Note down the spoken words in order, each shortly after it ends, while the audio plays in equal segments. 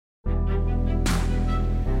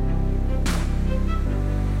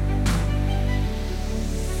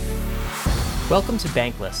Welcome to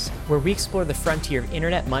Bankless, where we explore the frontier of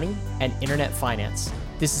internet money and internet finance.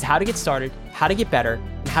 This is how to get started, how to get better,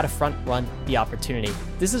 and how to front run the opportunity.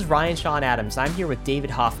 This is Ryan Sean Adams. I'm here with David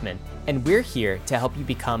Hoffman, and we're here to help you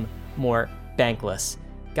become more bankless.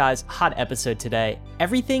 Guys, hot episode today.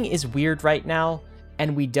 Everything is weird right now,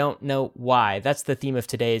 and we don't know why. That's the theme of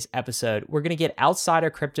today's episode. We're going to get outside our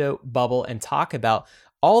crypto bubble and talk about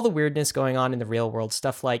all the weirdness going on in the real world.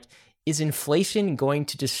 Stuff like, is inflation going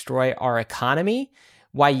to destroy our economy?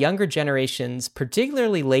 Why younger generations,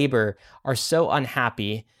 particularly labor, are so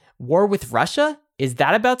unhappy? War with Russia? Is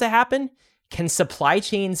that about to happen? Can supply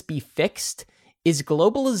chains be fixed? Is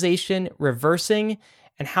globalization reversing?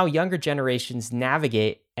 And how younger generations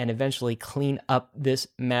navigate and eventually clean up this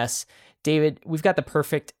mess. David, we've got the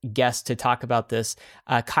perfect guest to talk about this.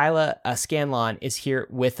 Kyla Scanlon is here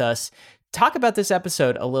with us. Talk about this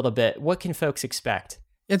episode a little bit. What can folks expect?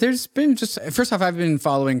 Yeah, there's been first off, I've been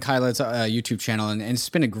following Kyla's YouTube channel, and it's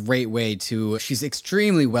been a great way she's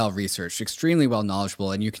extremely well researched, extremely well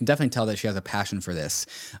knowledgeable, and you can definitely tell that she has a passion for this.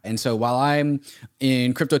 And so while I'm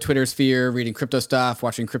in crypto Twitter sphere, reading crypto stuff,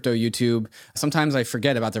 watching crypto YouTube, sometimes I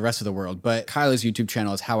forget about the rest of the world, but Kyla's YouTube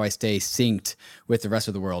channel is how I stay synced with the rest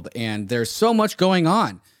of the world. And there's so much going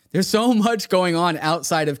on. There's so much going on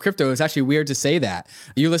outside of crypto. It's actually weird to say that.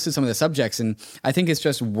 You listed some of the subjects, and I think it's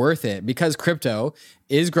just worth it because crypto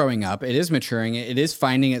is growing up, it is maturing, it is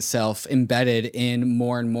finding itself embedded in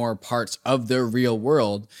more and more parts of the real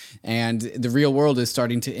world. And the real world is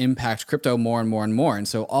starting to impact crypto more and more and more. And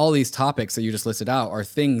so all these topics that you just listed out are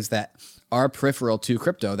things that are peripheral to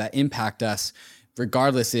crypto that impact us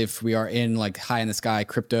regardless if we are in like high in the sky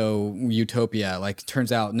crypto utopia. Like,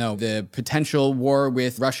 turns out, no, the potential war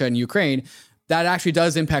with Russia and Ukraine, that actually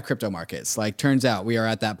does impact crypto markets. Like, turns out we are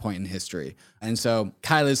at that point in history. And so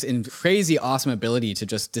Kyla's in crazy awesome ability to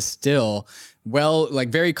just distill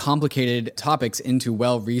very complicated topics into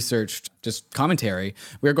well-researched just commentary.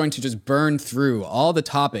 We're going to just burn through all the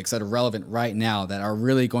topics that are relevant right now that are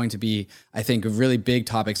really going to be, I think, really big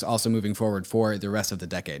topics also moving forward for the rest of the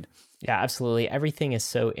decade. Yeah, absolutely. Everything is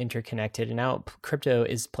so interconnected, and now crypto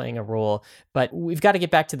is playing a role, but we've got to get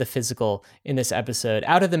back to the physical in this episode.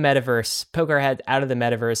 Out of the metaverse, poke our head out of the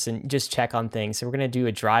metaverse and just check on things. So we're going to do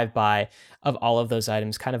a drive-by of all of those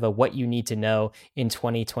items, kind of a what you need to know in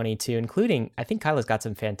 2022, including, I think Kyla's got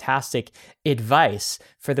some fantastic advice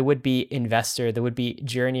for the would-be investor, the would-be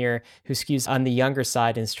journeyer who skews on the younger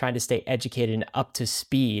side and is trying to stay educated and up to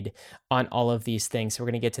speed on all of these things. So we're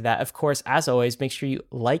going to get to that. Of course, as always, make sure you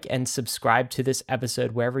like and subscribe to this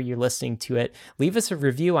episode wherever you're listening to it. Leave us a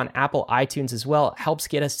review on Apple iTunes as well. It helps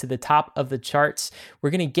get us to the top of the charts. We're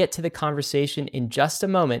going to get to the conversation in just a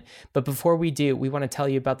moment, but before we do, we want to tell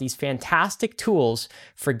you about these fantastic tools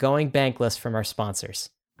for going bankless from our sponsors.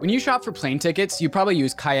 When you shop for plane tickets, you probably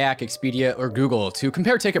use Kayak, Expedia, or Google to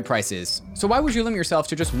compare ticket prices. So why would you limit yourself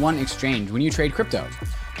to just one exchange when you trade crypto?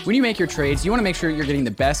 When you make your trades, you want to make sure you're getting the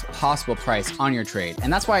best possible price on your trade,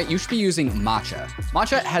 and that's why you should be using Matcha.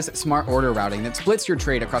 Matcha has smart order routing that splits your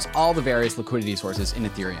trade across all the various liquidity sources in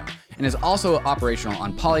Ethereum, and is also operational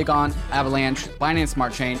on Polygon, Avalanche, Binance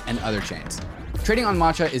Smart Chain, and other chains. Trading on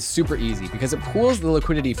Matcha is super easy because it pools the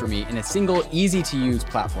liquidity for me in a single, easy-to-use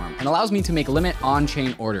platform and allows me to make limit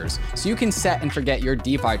on-chain orders. So you can set and forget your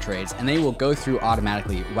DeFi trades and they will go through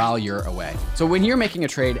automatically while you're away. So when you're making a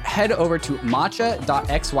trade, head over to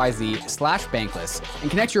matcha.xyz/bankless and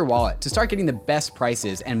connect your wallet to start getting the best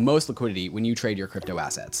prices and most liquidity when you trade your crypto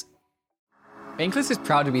assets. Bankless is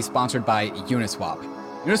proud to be sponsored by Uniswap.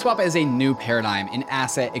 Uniswap is a new paradigm in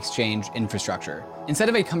asset exchange infrastructure. Instead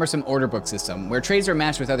of a cumbersome order book system where trades are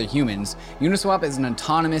matched with other humans, Uniswap is an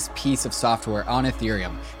autonomous piece of software on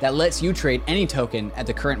Ethereum that lets you trade any token at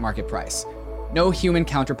the current market price. No human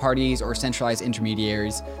counterparties or centralized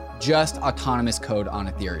intermediaries, just autonomous code on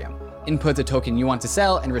Ethereum. Input the token you want to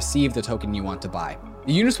sell and receive the token you want to buy.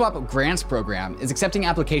 The Uniswap Grants program is accepting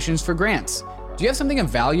applications for grants. Do you have something of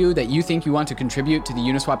value that you think you want to contribute to the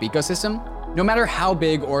Uniswap ecosystem? No matter how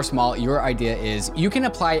big or small your idea is, you can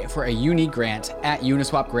apply for a unique grant at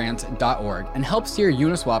uniswapgrant.org and help steer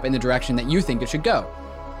Uniswap in the direction that you think it should go.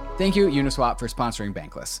 Thank you, Uniswap, for sponsoring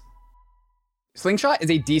Bankless. Slingshot is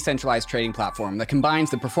a decentralized trading platform that combines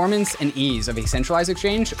the performance and ease of a centralized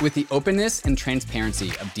exchange with the openness and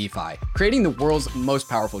transparency of DeFi, creating the world's most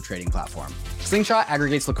powerful trading platform. Slingshot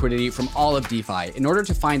aggregates liquidity from all of DeFi in order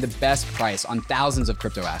to find the best price on thousands of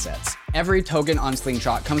crypto assets. Every token on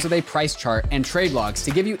Slingshot comes with a price chart and trade logs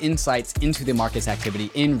to give you insights into the market's activity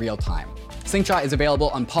in real time. Slingshot is available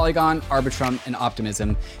on Polygon, Arbitrum, and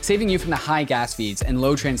Optimism, saving you from the high gas fees and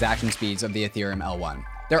low transaction speeds of the Ethereum L1.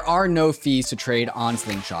 There are no fees to trade on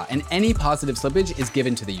Slingshot, and any positive slippage is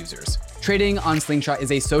given to the users. Trading on Slingshot is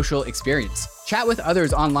a social experience. Chat with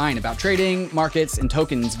others online about trading, markets, and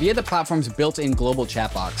tokens via the platform's built-in global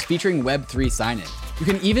chat box featuring Web3 sign-in. You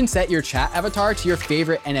can even set your chat avatar to your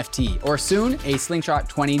favorite NFT, or soon, a Slingshot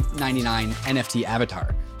 2099 NFT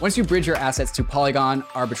avatar. Once you bridge your assets to Polygon,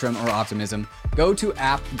 Arbitrum, or Optimism, go to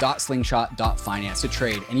app.slingshot.finance to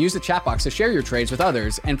trade and use the chat box to share your trades with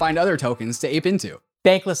others and find other tokens to ape into.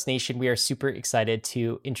 Bankless Nation, we are super excited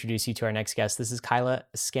to introduce you to our next guest. This is Kyla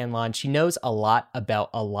Scanlon. She knows a lot about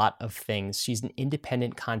a lot of things. She's an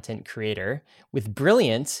independent content creator with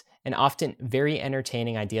brilliant and often very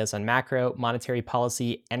entertaining ideas on macro, monetary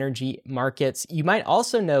policy, energy markets. You might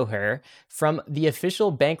also know her from the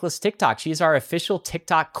official Bankless TikTok. She is our official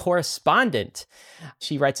TikTok correspondent.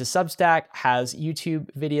 She writes a Substack, has YouTube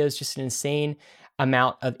videos, just an insane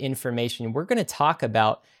amount of information. We're going to talk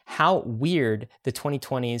about how weird the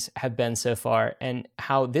 2020s have been so far and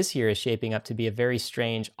how this year is shaping up to be a very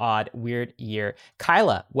strange, odd, weird year.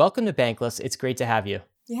 Kyla, welcome to Bankless. It's great to have you.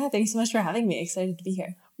 Yeah, thanks so much for having me. Excited to be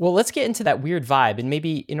here. Well, let's get into that weird vibe. And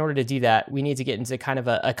maybe in order to do that, we need to get into kind of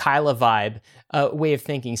a Kyla vibe way of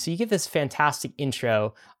thinking. So you give this fantastic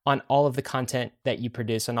intro on all of the content that you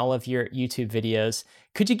produce, on all of your YouTube videos.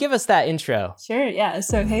 Could you give us that intro? Sure, yeah.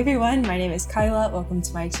 So hey everyone, my name is Kyla. Welcome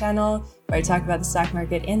to my channel where I talk about the stock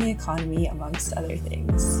market and the economy, amongst other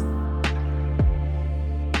things.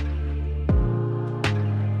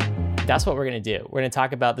 That's what we're going to do. We're going to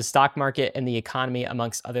talk about the stock market and the economy,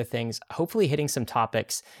 amongst other things, hopefully hitting some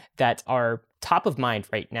topics that are top of mind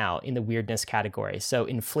right now in the weirdness category. So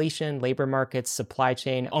inflation, labor markets, supply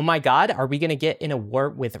chain. Oh my God, are we going to get in a war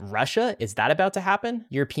with Russia? Is that about to happen?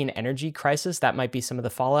 European energy crisis, that might be some of the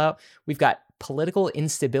fallout. We've got political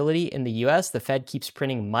instability in the US. The Fed keeps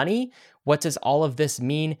printing money. What does all of this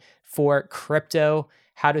mean for crypto?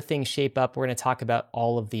 How do things shape up? We're going to talk about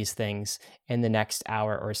all of these things in the next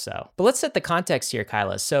hour or so. But let's set the context here,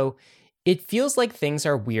 Kyla. So it feels like things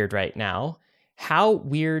are weird right now. How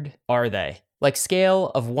weird are they? Like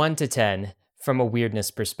scale of 1 to 10 from a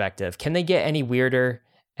weirdness perspective. Can they get any weirder?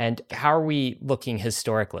 And how are we looking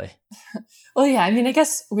historically? Well, yeah, I mean, I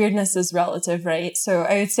guess weirdness is relative, right? So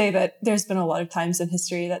I would say that there's been a lot of times in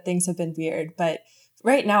history that things have been weird, but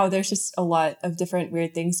right now, there's just a lot of different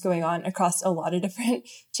weird things going on across a lot of different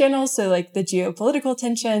channels. So like the geopolitical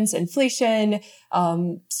tensions, inflation,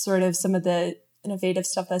 sort of some of the innovative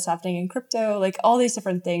stuff that's happening in crypto, like all these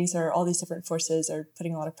different things or all these different forces are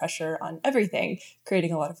putting a lot of pressure on everything,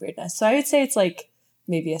 creating a lot of weirdness. So I would say it's like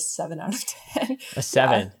maybe a 7 out of 10. A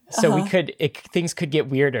 7. Yeah. So things could get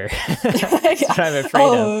weirder. That's yeah. what I'm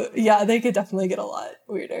afraid of. Yeah, they could definitely get a lot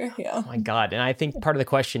weirder. Yeah. Oh my God. And I think part of the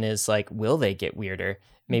question is like, will they get weirder?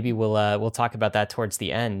 Maybe we'll talk about that towards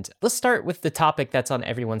the end. Let's start with the topic that's on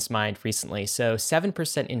everyone's mind recently. So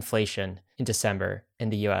 7% inflation in December in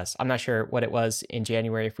the US. I'm not sure what it was in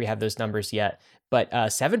January, if we have those numbers yet, but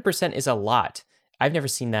 7% is a lot. I've never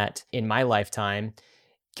seen that in my lifetime.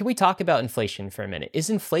 Can we talk about inflation for a minute? Is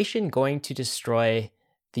inflation going to destroy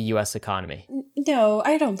the US economy? No,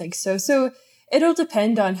 I don't think so. So it'll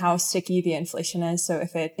depend on how sticky the inflation is. So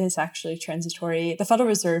if it is actually transitory, the Federal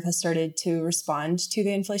Reserve has started to respond to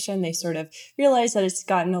the inflation. They sort of realize that it's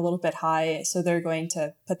gotten a little bit high. So they're going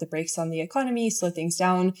to put the brakes on the economy, slow things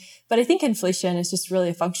down. But I think inflation is just really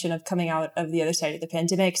a function of coming out of the other side of the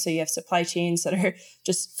pandemic. So you have supply chains that are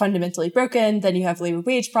just fundamentally broken. Then you have labor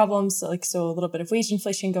wage problems. So a little bit of wage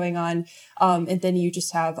inflation going on. And then you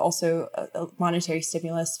just have also a monetary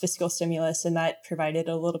stimulus, fiscal stimulus, and that provided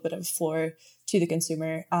a little bit of floor to the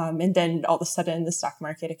consumer. And then all of a sudden the stock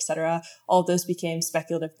market, et cetera, all of those became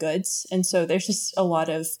speculative goods. And so there's just a lot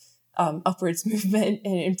of upwards movement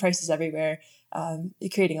in prices everywhere,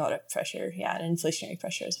 creating a lot of pressure, and inflationary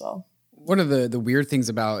pressure as well. One of the weird things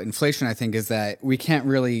about inflation, I think, is that we can't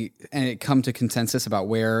really come to consensus about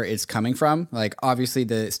where it's coming from. Like, obviously,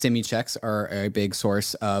 the stimmy checks are a big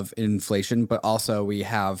source of inflation, but also we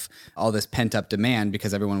have all this pent up demand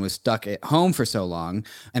because everyone was stuck at home for so long.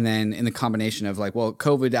 And then in the combination of like, well,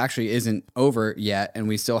 COVID actually isn't over yet, and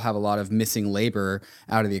we still have a lot of missing labor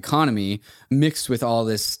out of the economy, mixed with all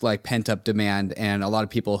this like pent up demand and a lot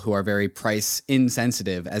of people who are very price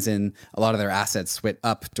insensitive, as in a lot of their assets went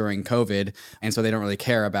up during COVID. COVID. And so they don't really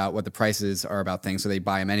care about what the prices are about things. So they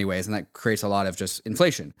buy them anyways. And that creates a lot of just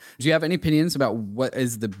inflation. Do you have any opinions about what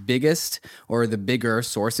is the biggest or the bigger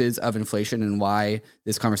sources of inflation and why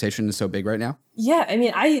this conversation is so big right now? Yeah, I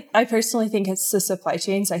mean, I personally think it's the supply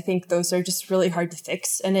chains. I think those are just really hard to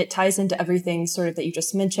fix. And it ties into everything sort of that you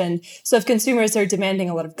just mentioned. So if consumers are demanding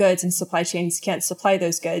a lot of goods and supply chains can't supply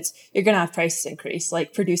those goods, you're going to have prices increase.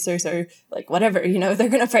 Like producers are like, whatever, they're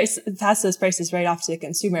going to pass those prices right off to the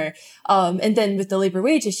consumer. And then with the labor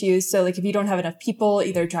wage issues, so like if you don't have enough people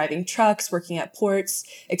either driving trucks, working at ports,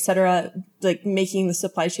 et cetera, like making the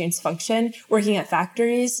supply chains function, working at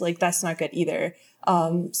factories, like that's not good either.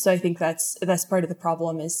 So I think that's part of the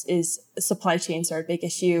problem is supply chains are a big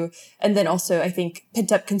issue. And then also I think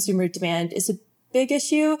pent up consumer demand is a big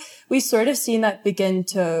issue. We've sort of seen that begin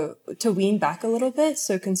to wean back a little bit.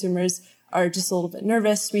 So consumers are just a little bit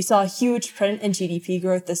nervous. We saw a huge print in GDP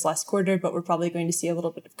growth this last quarter, but we're probably going to see a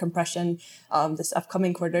little bit of compression, this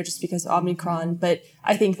upcoming quarter just because of Omicron. But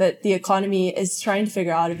I think that the economy is trying to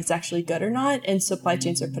figure out if it's actually good or not. And supply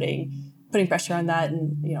chains are putting pressure on that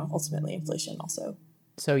and, ultimately inflation also.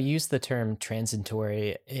 So you used the term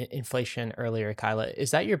transitory inflation earlier, Kyla.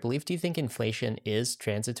 Is that your belief? Do you think inflation is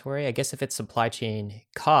transitory? I guess if it's supply chain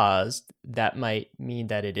caused, that might mean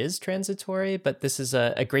that it is transitory, but this is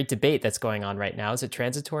a great debate that's going on right now. Is it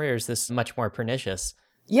transitory or is this much more pernicious?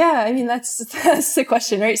 Yeah, I mean, that's the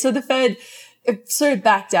question, right? So the Fed sort of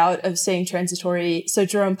backed out of saying transitory. So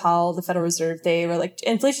Jerome Powell, the Federal Reserve, they were like,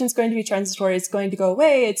 inflation is going to be transitory. It's going to go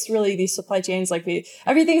away. It's really these supply chains, like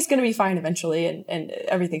everything's going to be fine eventually and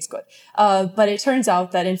everything's good. But it turns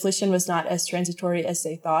out that inflation was not as transitory as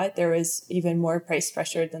they thought. There was even more price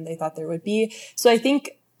pressure than they thought there would be. So I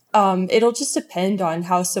think it'll just depend on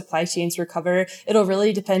how supply chains recover. It'll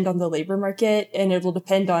really depend on the labor market and it'll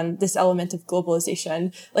depend on this element of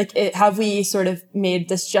globalization. Like, have we sort of made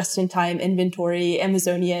this just-in-time inventory,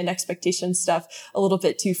 Amazonian expectation stuff a little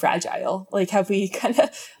bit too fragile? Like, have we kind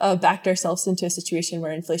of backed ourselves into a situation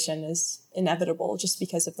where inflation is inevitable just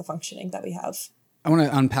because of the functioning that we have? I want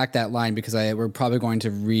to unpack that line because we're probably going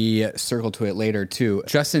to re-circle to it later too.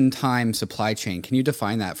 Just-in-time supply chain. Can you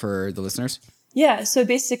define that for the listeners? Yeah. So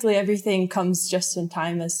basically everything comes just in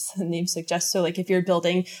time, as the name suggests. So like if you're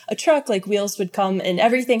building a truck, like wheels would come and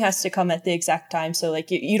everything has to come at the exact time. So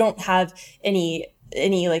like you don't have any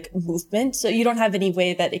like movement. So you don't have any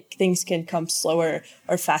way that things can come slower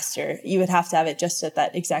or faster. You would have to have it just at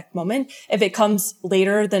that exact moment. If it comes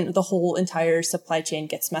later, then the whole entire supply chain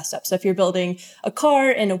gets messed up. So if you're building a car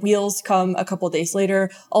and the wheels come a couple of days later,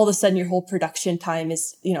 all of a sudden your whole production time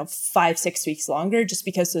is, 5-6 weeks longer just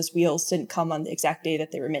because those wheels didn't come on the exact day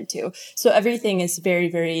that they were meant to. So everything is very,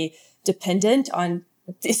 very dependent on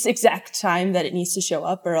this exact time that it needs to show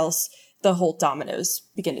up, or else the whole dominoes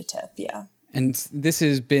begin to tip. Yeah. And this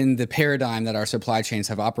has been the paradigm that our supply chains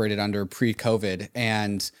have operated under pre-COVID.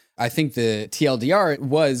 And I think the TLDR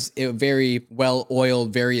was a very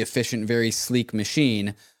well-oiled, very efficient, very sleek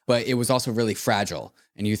machine, but it was also really fragile.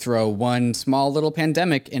 And you throw one small little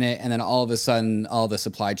pandemic in it, and then all of a sudden, all the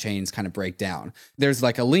supply chains kind of break down. There's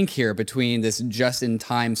like a link here between this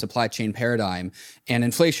just-in-time supply chain paradigm and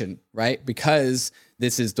inflation, right? Because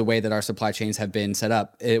this is the way that our supply chains have been set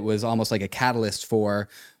up. It was almost like a catalyst for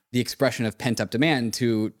the expression of pent-up demand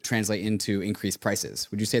to translate into increased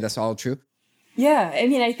prices. Would you say that's all true? Yeah. I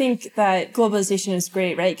mean, I think that globalization is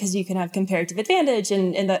great, right? Because you can have comparative advantage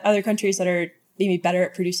and the other countries that are maybe better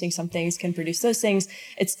at producing some things can produce those things.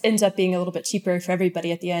 It ends up being a little bit cheaper for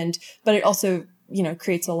everybody at the end, but it also,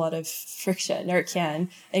 creates a lot of friction, or it can,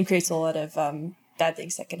 and creates a lot of bad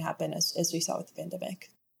things that can happen as we saw with the pandemic.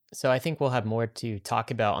 So I think we'll have more to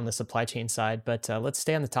talk about on the supply chain side, but let's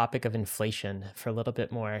stay on the topic of inflation for a little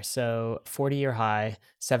bit more. So 40-year high,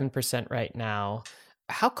 7% right now.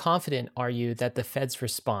 How confident are you that the Fed's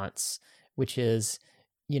response, which is,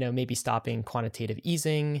 maybe stopping quantitative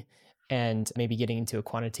easing and maybe getting into a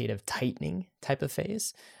quantitative tightening type of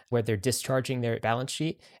phase where they're discharging their balance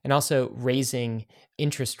sheet and also raising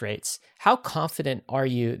interest rates, how confident are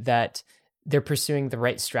you that they're pursuing the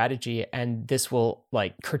right strategy and this will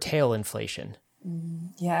curtail inflation?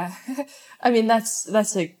 Yeah. I mean, that's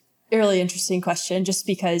a really interesting question, just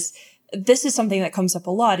because this is something that comes up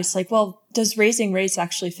a lot. It's like, well, does raising rates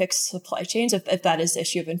actually fix supply chains if that is the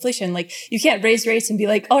issue of inflation? Like, you can't raise rates and be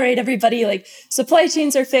like, all right, everybody, supply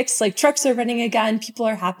chains are fixed, trucks are running again, people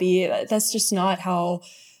are happy. That's just not how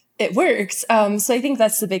it works. So I think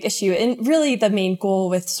that's the big issue. And really the main goal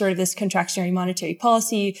with sort of this contractionary monetary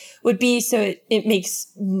policy would be so it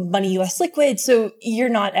makes money less liquid. So you're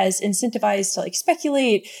not as incentivized to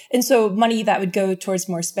speculate. And so money that would go towards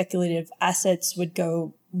more speculative assets would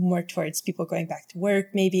go more towards people going back to work,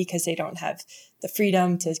 maybe because they don't have the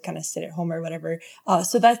freedom to kind of sit at home or whatever.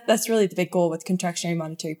 So that's really the big goal with contractionary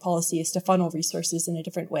monetary policy, is to funnel resources in a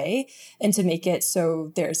different way and to make it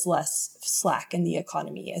so there's less slack in the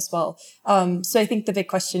economy as well. So I think the big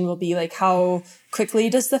question will be like, how quickly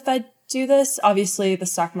does the Fed do this? Obviously, the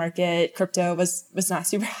stock market, crypto was not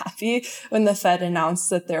super happy when the Fed announced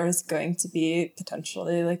that there was going to be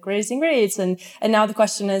potentially like raising rates. And now the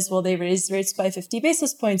question is, will they raise rates by 50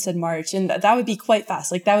 basis points in March? And that would be quite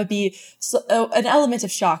fast. Like that would be an element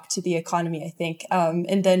of shock to the economy, I think.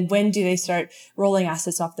 And then when do they start rolling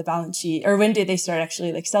assets off the balance sheet, or when do they start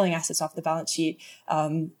actually like selling assets off the balance sheet?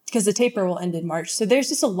 Because the taper will end in March. So there's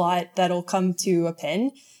just a lot that'll come to a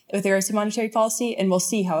pin with regards to monetary policy, and we'll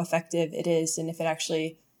see how effective it is and if it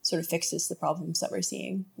actually sort of fixes the problems that we're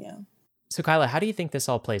seeing. Yeah. So Kyla, how do you think this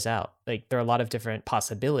all plays out? Like there are a lot of different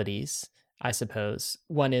possibilities, I suppose.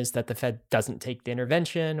 One is that the Fed doesn't take the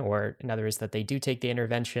intervention, or another is that they do take the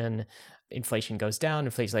intervention. Inflation goes down,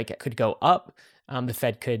 inflation like it could go up. The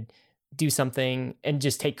Fed could do something and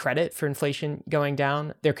just take credit for inflation going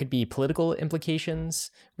down. There could be political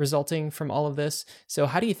implications resulting from all of this. So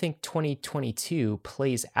how do you think 2022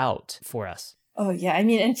 plays out for us? Oh, yeah. I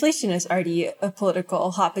mean, inflation is already a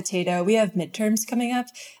political hot potato. We have midterms coming up,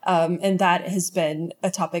 and that has been a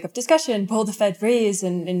topic of discussion. Will the Fed raise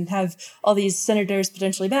and have all these senators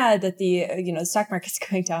potentially mad that the stock market's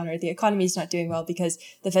going down or the economy is not doing well because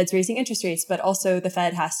the Fed's raising interest rates, but also the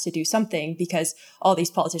Fed has to do something because all these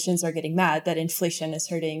politicians are getting mad that inflation is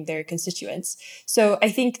hurting their constituents. So I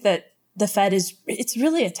think that the Fed it's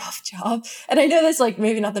really a tough job. And I know that's like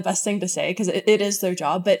maybe not the best thing to say because it is their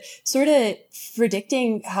job, but sort of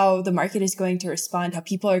predicting how the market is going to respond, how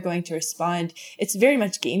people are going to respond, it's very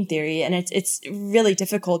much game theory. And it's really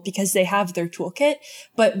difficult because they have their toolkit.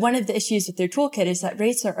 But one of the issues with their toolkit is that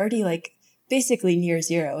rates are already like basically near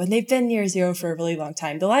zero. And they've been near zero for a really long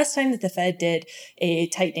time. The last time that the Fed did a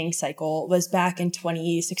tightening cycle was back in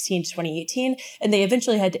 2016 to 2018. And they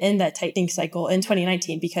eventually had to end that tightening cycle in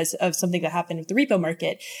 2019 because of something that happened with the repo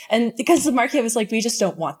market. And because the market was like, we just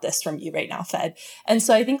don't want this from you right now, Fed. And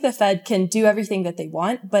so I think the Fed can do everything that they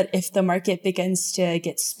want. But if the market begins to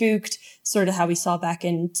get spooked, sort of how we saw back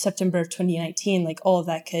in September of 2019, like all of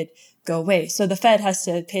that could go away. So the Fed has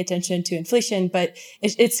to pay attention to inflation, but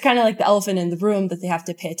it's kind of like the elephant in the room that they have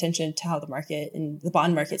to pay attention to how the market and the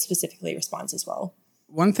bond market specifically responds as well.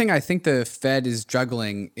 One thing I think the Fed is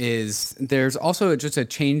juggling is there's also just a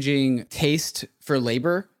changing taste for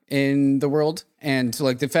labor in the world. And so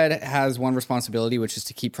like the Fed has one responsibility, which is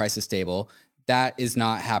to keep prices stable. That is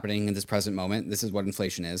not happening in this present moment. This is what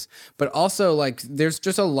inflation is. But also, like, there's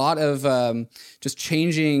just a lot of just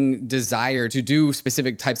changing desire to do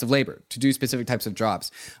specific types of labor, to do specific types of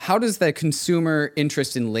jobs. How does the consumer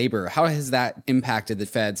interest in labor, how has that impacted the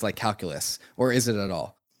Fed's like calculus, or is it at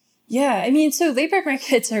all? Yeah, I mean, so labor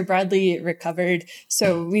markets are broadly recovered.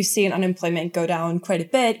 So we've seen unemployment go down quite a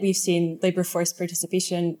bit. We've seen labor force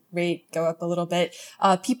participation rate go up a little bit.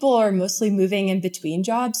 People are mostly moving in between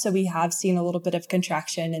jobs. So we have seen a little bit of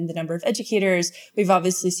contraction in the number of educators. We've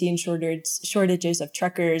obviously seen shortages of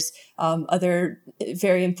truckers, other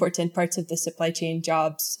very important parts of the supply chain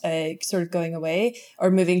jobs sort of going away or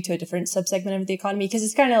moving to a different subsegment of the economy. Because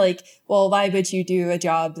it's kind of like, well, why would you do a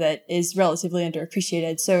job that is relatively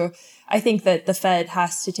underappreciated? So I think that the Fed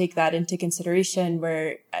has to take that into consideration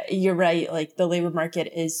where you're right, like the labor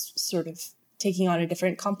market is sort of taking on a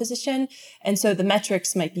different composition. And so the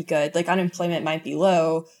metrics might be good, like unemployment might be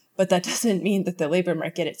low, but that doesn't mean that the labor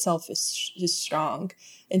market itself is strong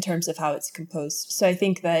in terms of how it's composed. So I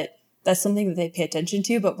think that that's something that they pay attention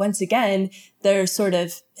to. But once again, they're sort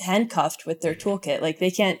of handcuffed with their toolkit. Like they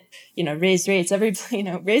can't, raise rates.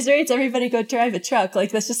 Everybody go drive a truck. Like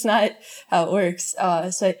that's just not how it works.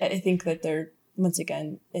 So I think that once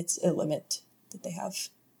again, it's a limit that they have.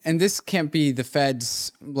 And this can't be the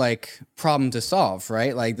Fed's like problem to solve,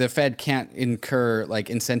 right? Like the Fed can't incur like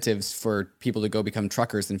incentives for people to go become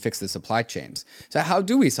truckers and fix the supply chains. So how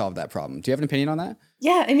do we solve that problem? Do you have an opinion on that?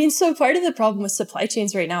 Yeah, I mean, so part of the problem with supply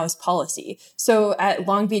chains right now is policy. So at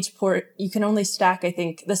Long Beach Port, you can only stack, I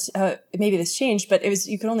think this, maybe this changed, but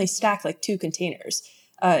you could only stack like 2 containers.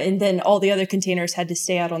 And then all the other containers had to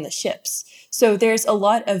stay out on the ships. So there's a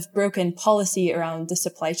lot of broken policy around the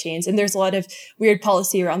supply chains. And there's a lot of weird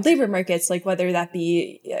policy around labor markets, like whether that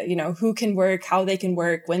be, who can work, how they can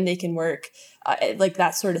work, when they can work, like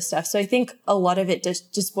that sort of stuff. So I think a lot of it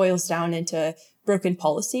just boils down into broken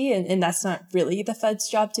policy. And that's not really the Fed's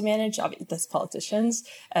job to manage. Obviously, that's politicians.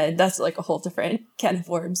 That's like a whole different can of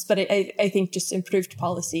worms. But I think just improved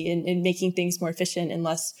policy and making things more efficient and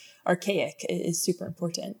less archaic is super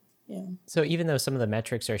important. Yeah. So even though some of the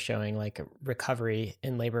metrics are showing like a recovery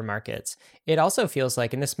in labor markets, it also feels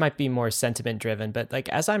like, and this might be more sentiment driven, but like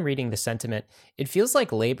as I'm reading the sentiment, it feels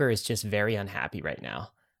like labor is just very unhappy right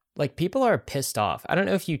now. Like people are pissed off. I don't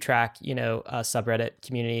know if you track, a subreddit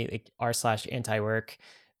community like r/anti-work,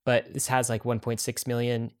 but this has like 1.6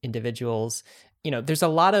 million individuals. There's a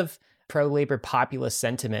lot of pro-labor populist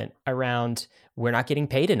sentiment around we're not getting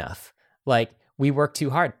paid enough. Like we work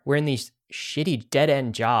too hard. We're in these shitty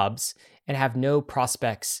dead-end jobs and have no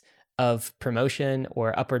prospects of promotion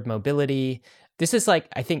or upward mobility. This is like,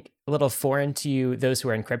 I think, a little foreign to you, those who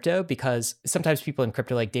are in crypto, because sometimes people in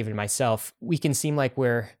crypto like David and myself, we can seem like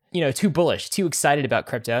we're, too bullish, too excited about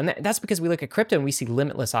crypto. And that's because we look at crypto and we see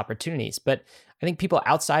limitless opportunities. But I think people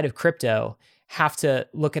outside of crypto have to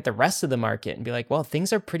look at the rest of the market and be like, well,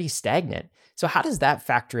 things are pretty stagnant. So how does that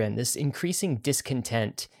factor in this increasing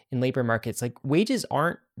discontent in labor markets? Like wages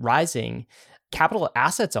aren't rising, capital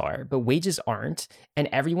assets are, but wages aren't, and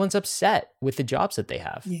everyone's upset with the jobs that they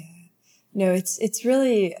have. Yeah. No, it's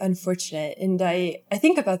really unfortunate. And I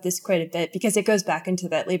think about this quite a bit because it goes back into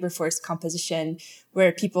that labor force composition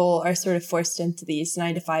where people are sort of forced into these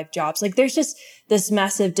 9-to-5 jobs. Like there's just this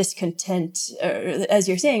massive discontent, as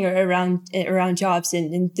you're saying, around jobs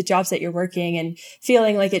and the jobs that you're working and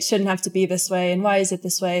feeling like it shouldn't have to be this way. And why is it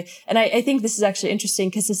this way? And I think this is actually interesting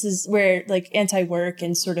because this is where like anti-work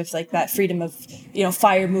and sort of like that freedom of,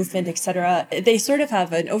 FIRE movement, et cetera, they sort of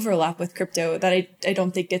have an overlap with crypto that I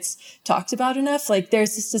don't think gets talked about enough. Like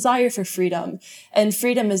there's this desire for freedom, and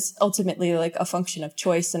freedom is ultimately like a function of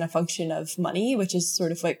choice and a function of money, which is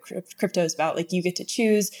sort of what crypto is about. Like you get to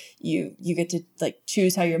choose, you get to like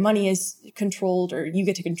choose how your money is controlled, or you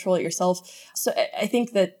get to control it yourself. So I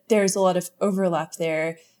think that there's a lot of overlap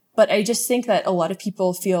there, but I just think that a lot of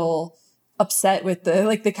people feel upset with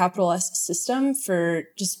the capitalist system for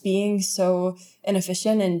just being so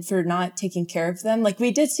inefficient and for not taking care of them. Like we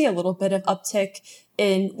did see a little bit of uptick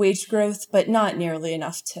in wage growth, but not nearly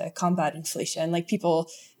enough to combat inflation. Like people,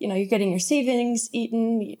 you're getting your savings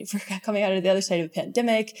eaten for coming out of the other side of the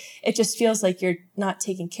pandemic. It just feels like you're not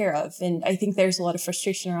taken care of. And I think there's a lot of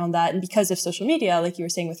frustration around that. And because of social media, like you were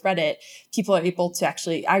saying with Reddit, people are able to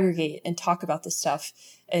actually aggregate and talk about this stuff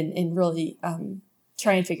and really,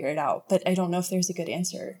 try and figure it out. But I don't know if there's a good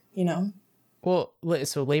answer, Well,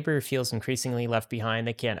 so labor feels increasingly left behind.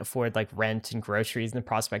 They can't afford like rent and groceries, and the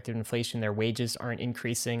prospect of inflation, their wages aren't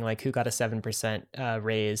increasing. Like who got a 7%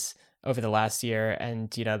 raise over the last year? And,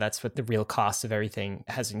 that's what the real cost of everything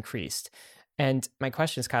has increased. And my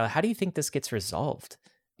question is, Kyla, how do you think this gets resolved?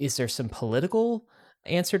 Is there some political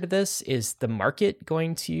answer to this? Is the market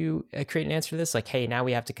going to create an answer to this? Like, hey, now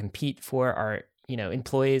we have to compete for our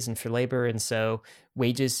employees and for labor. And so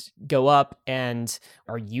wages go up, and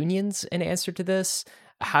are unions an answer to this?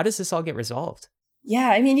 How does this all get resolved? Yeah,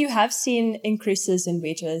 I mean, you have seen increases in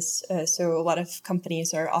wages. So a lot of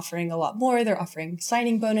companies are offering a lot more. They're offering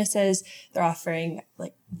signing bonuses. They're offering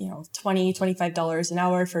like, $20, $25 an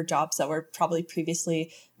hour for jobs that were probably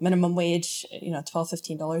previously minimum wage, $12,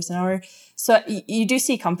 $15 an hour. So you do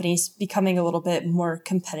see companies becoming a little bit more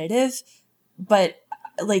competitive, but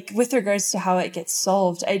like with regards to how it gets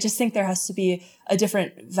solved, I just think there has to be a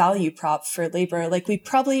different value prop for labor. Like we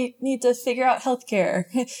probably need to figure out healthcare.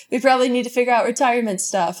 We probably need to figure out retirement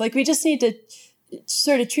stuff. Like we just need to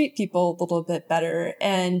sort of treat people a little bit better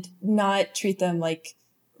and not treat them like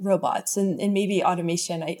robots. And maybe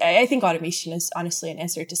automation. I think automation is honestly an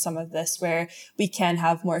answer to some of this, where we can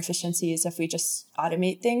have more efficiencies if we just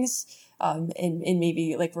automate things. And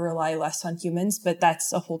maybe like rely less on humans, but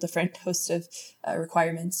that's a whole different host of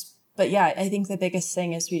requirements. But yeah, I think the biggest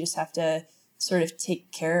thing is we just have to sort of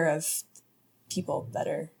take care of people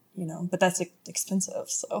better, but that's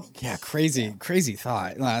expensive. So yeah, crazy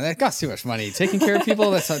thought. That costs too much money. Taking care of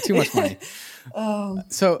people, that's not too much money.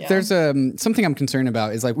 There's something I'm concerned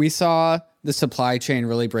about is like we saw the supply chain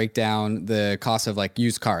really break down the cost of like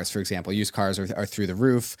used cars, for example. Used cars are through the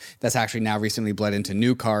roof. That's actually now recently bled into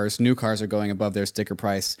new cars. New cars are going above their sticker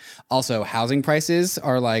price. Also, housing prices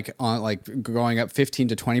are going up 15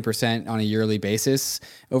 to 20% on a yearly basis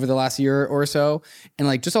over the last year or so. And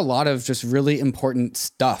like just a lot of just really important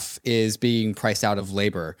stuff is being priced out of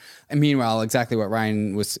labor. And meanwhile, exactly what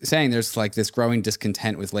Ryan was saying, there's like this growing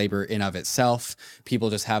discontent with labor in of itself. People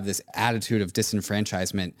just have this attitude of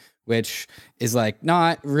disenfranchisement which is like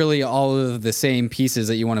not really all of the same pieces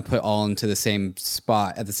that you want to put all into the same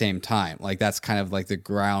spot at the same time. Like that's kind of like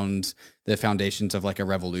the foundations of like a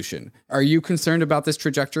revolution. Are you concerned about this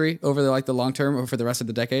trajectory over the long term or for the rest of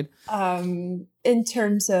the decade? In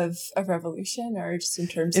terms of a revolution, or just in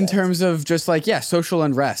terms of just like, social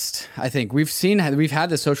unrest. I think we've had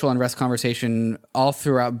the social unrest conversation all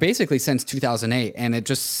throughout basically since 2008, and it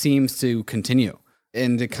just seems to continue.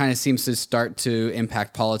 And it kind of seems to start to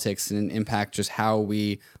impact politics and impact just how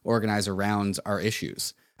we organize around our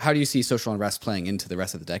issues. How do you see social unrest playing into the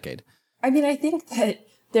rest of the decade? I mean, I think that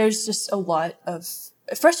there's just a lot of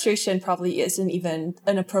frustration. Probably isn't even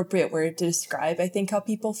an appropriate word to describe, I think, how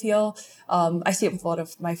people feel. I see it with a lot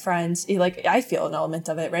of my friends. Like, I feel an element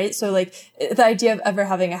of it, right? So like the idea of ever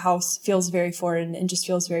having a house feels very foreign and just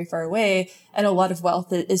feels very far away. And a lot of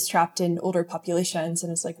wealth is trapped in older populations. And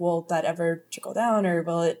it's like, will that ever trickle down, or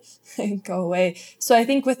will it go away? So I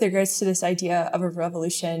think with regards to this idea of a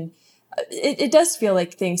revolution, it does feel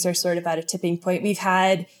like things are sort of at a tipping point. We've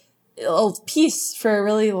had peace for a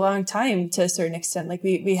really long time to a certain extent. Like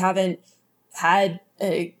we haven't had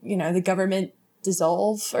the government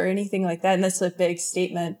dissolve or anything like that, and that's a big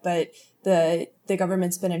statement, but the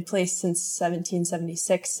government's been in place since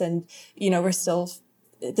 1776, and we're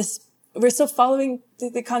still following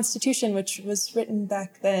the Constitution, which was written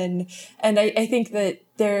back then. And I think that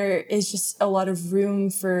there is just a lot of room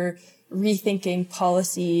for rethinking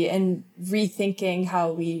policy and rethinking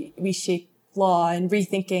how we shape law, and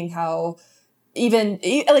rethinking how even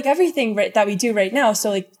like everything that we do right now. So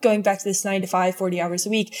like going back to this 9 to 5, 40 hours a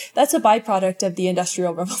week, that's a byproduct of the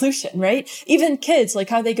Industrial Revolution, right? Even kids, like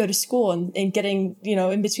how they go to school and getting,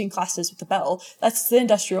 in between classes with the bell, that's the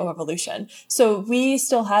Industrial Revolution. So we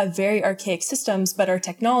still have very archaic systems, but our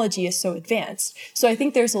technology is so advanced. So I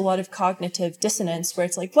think there's a lot of cognitive dissonance where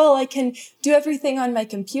it's like, well, I can do everything on my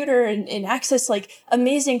computer and access like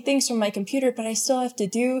amazing things from my computer, but I still have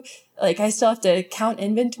to count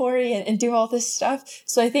inventory and do all this stuff.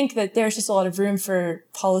 So I think that there's just a lot of room for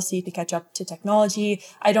policy to catch up to technology.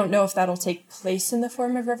 I don't know if that'll take place in the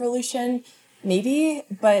form of revolution, maybe,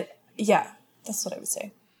 but yeah, that's what I would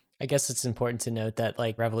say. I guess it's important to note that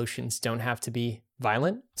like revolutions don't have to be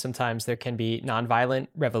violent. Sometimes there can be nonviolent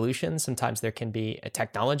revolutions. Sometimes there can be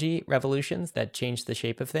technology revolutions that change the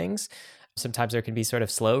shape of things. Sometimes there can be sort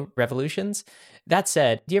of slow revolutions. That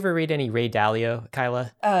said, do you ever read any Ray Dalio,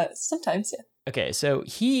 Kyla? Sometimes, yeah. Okay, so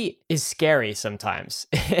he is scary sometimes.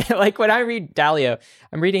 Like when I read Dalio,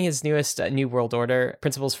 I'm reading his newest New World Order,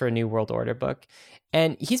 Principles for a New World Order book.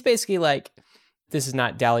 And he's basically like, this is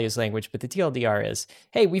not Dalio's language, but the TLDR is,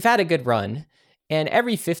 hey, we've had a good run. And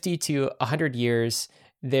every 50 to 100 years,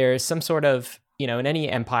 there's some sort of, in any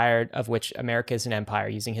empire, of which America is an empire,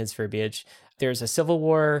 using his verbiage, there's a civil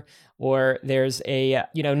war, or there's a,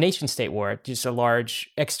 nation state war, just a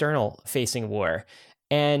large external facing war.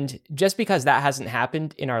 And just because that hasn't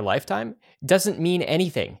happened in our lifetime doesn't mean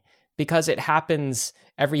anything, because it happens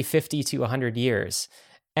every 50 to 100 years.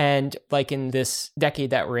 And like in this decade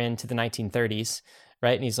that we're in, to the 1930s,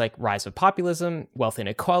 right? And he's like, rise of populism, wealth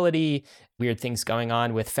inequality, weird things going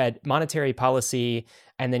on with Fed monetary policy.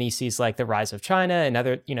 And then he sees like the rise of China and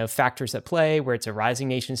other, factors at play, where it's a rising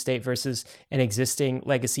nation state versus an existing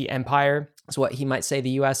legacy empire, is what he might say the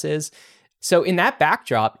US is. So in that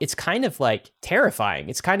backdrop, it's kind of like terrifying.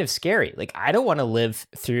 It's kind of scary. Like, I don't want to live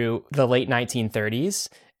through the late 1930s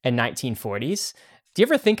and 1940s. Do you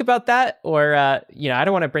ever think about that? Or, I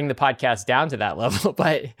don't want to bring the podcast down to that level,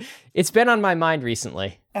 but it's been on my mind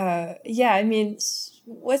recently. Yeah, I mean,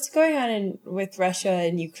 what's going on with Russia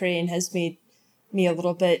and Ukraine has made me a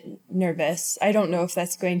little bit nervous. I don't know if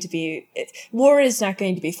that's going to be... War is not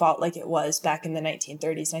going to be fought like it was back in the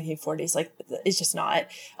 1930s, 1940s. Like, it's just not.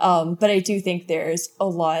 But I do think there's a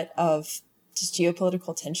lot of just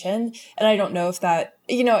geopolitical tension. And I don't know if that...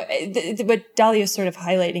 what Dalio is sort of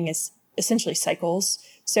highlighting is essentially cycles.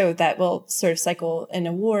 So that will sort of cycle in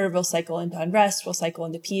a war, will cycle into unrest, will cycle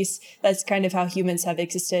into peace. That's kind of how humans have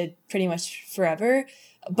existed pretty much forever.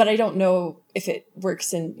 But I don't know if it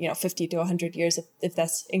works in, 50 to 100 years, if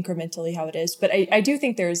that's incrementally how it is. But I do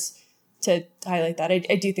think to highlight that, I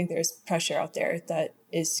do think there's pressure out there that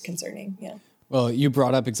is concerning. Yeah. Well, you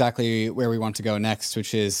brought up exactly where we want to go next,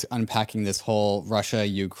 which is unpacking this whole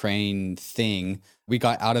Russia-Ukraine thing. We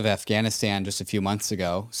got out of Afghanistan just a few months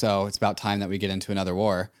ago, so it's about time that we get into another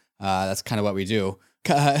war. That's kind of what we do.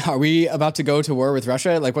 Are we about to go to war with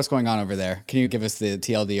Russia? Like, what's going on over there? Can you give us the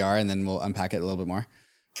TLDR, and then we'll unpack it a little bit more?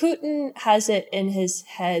 Putin has it in his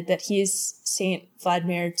head that he's Saint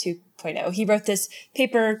Vladimir to 2.0. He wrote this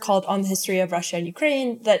paper called On the History of Russia and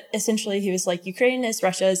Ukraine that essentially he was like, Ukraine is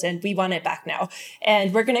Russia's and we want it back now.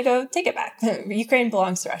 And we're going to go take it back. Ukraine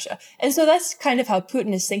belongs to Russia. And so that's kind of how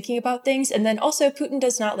Putin is thinking about things. And then also Putin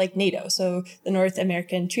does not like NATO. So the North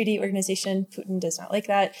American Treaty Organization, Putin does not like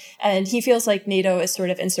that. And he feels like NATO is sort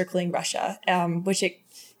of encircling Russia, which it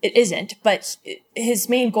isn't. But his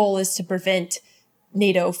main goal is to prevent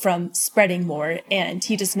NATO from spreading more, and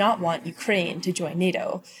he does not want Ukraine to join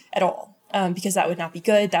NATO at all, because that would not be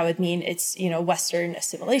good. That would mean it's, Western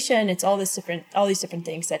assimilation. It's all these different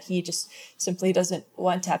things that he just simply doesn't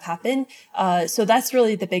want to have happen. So that's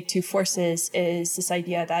really the big two forces, is this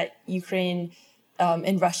idea that Ukraine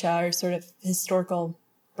and Russia are sort of historical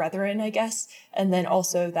brethren, I guess, and then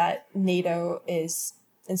also that NATO is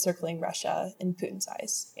encircling Russia in Putin's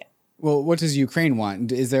eyes. Yeah. Well, what does Ukraine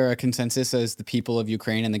want? Is there a consensus as the people of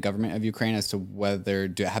Ukraine and the government of Ukraine as to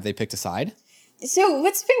whether have they picked a side? So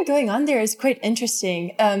what's been going on there is quite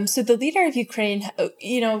interesting. So the leader of Ukraine,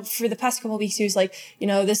 for the past couple of weeks, he was like,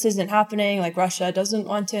 this isn't happening. Like, Russia doesn't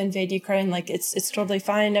want to invade Ukraine. Like, it's totally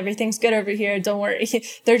fine. Everything's good over here. Don't worry.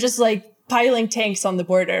 They're just like piling tanks on the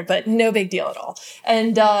border, but no big deal at all.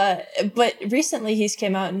 And, but recently he's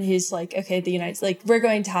came out and he's like, okay, we're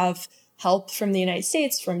going to have help from the United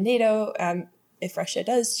States, from NATO, if Russia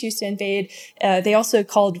does choose to invade. They also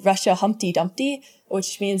called Russia Humpty Dumpty,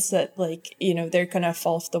 which means that, they're going to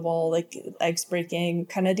fall off the wall, like eggs breaking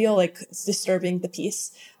kind of deal, like disturbing the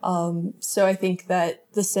peace. So I think that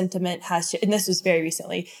the sentiment has, and this was very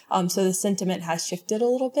recently, so the sentiment has shifted a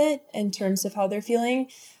little bit in terms of how they're feeling.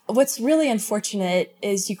 What's really unfortunate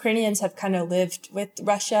is Ukrainians have kind of lived with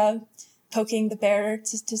Russia poking the bear,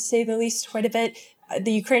 to say the least, quite a bit.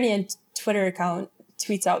 The Ukrainian Twitter account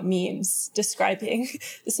tweets out memes describing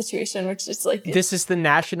the situation, which is like... This is the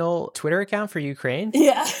national Twitter account for Ukraine?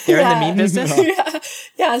 Yeah. They're in the meme business?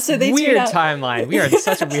 Yeah. So they weird timeline. We are in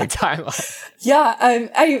such a weird timeline. Yeah.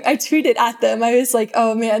 I tweeted at them. I was like,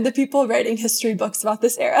 oh man, the people writing history books about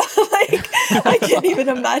this era. I can't even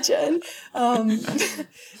imagine.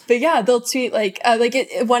 But yeah, they'll tweet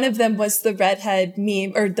one of them was the redhead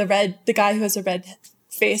meme, or the guy who has a red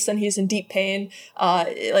face and he's in deep pain,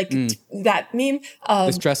 that meme.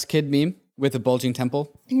 The stressed kid meme with a bulging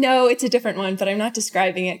temple? No, it's a different one, but I'm not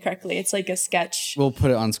describing it correctly. It's like a sketch. We'll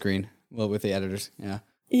put it on screen. Well, with the editors. Yeah.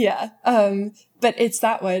 Yeah. But it's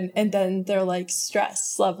that one. And then they're like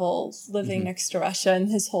stress level living next to Russia,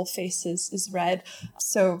 and his whole face is red.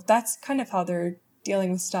 So that's kind of how they're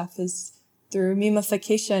dealing with stuff, is through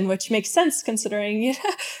memification, which makes sense considering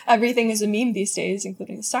everything is a meme these days,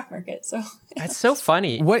 including the stock market. So that's so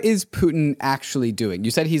funny. What is Putin actually doing?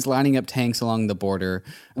 You said he's lining up tanks along the border.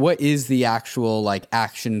 What is the actual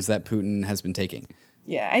actions that Putin has been taking?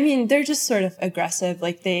 Yeah, I mean, they're just sort of aggressive.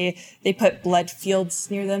 Like they put blood fields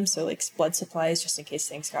near them, so blood supplies just in case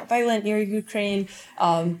things got violent near Ukraine.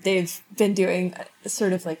 They've been doing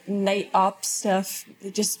sort of night op stuff,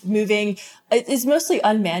 just moving. It's mostly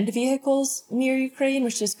unmanned vehicles near Ukraine,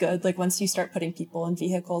 which is good. Once you start putting people in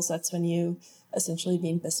vehicles, that's when you essentially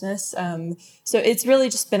mean business. So it's really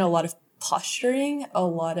just been a lot of posturing, a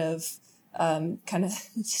lot of kind of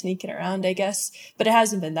sneaking around, I guess, but it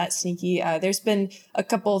hasn't been that sneaky. There's been a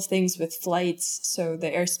couple of things with flights. So the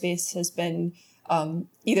airspace has been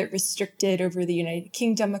either restricted over the United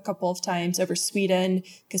Kingdom a couple of times, over Sweden,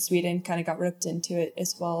 because Sweden kind of got roped into it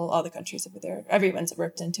as well. All the countries over there, everyone's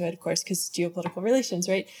roped into it, of course, because geopolitical relations,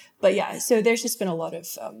 right? But yeah, so there's just been a lot of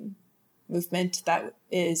movement that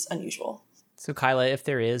is unusual. So Kyla, if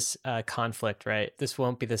there is a conflict, right, this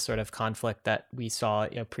won't be the sort of conflict that we saw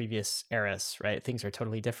in previous eras, right? Things are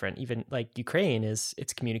totally different. Even Ukraine,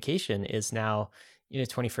 its communication is now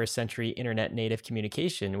 21st century internet native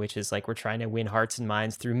communication, which is we're trying to win hearts and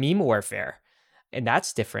minds through meme warfare. And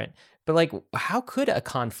that's different. But how could a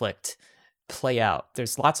conflict play out?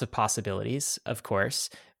 There's lots of possibilities, of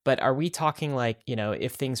course. But are we talking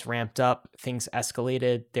if things ramped up, things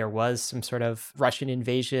escalated, there was some sort of Russian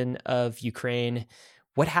invasion of Ukraine,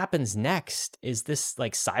 what happens next? Is this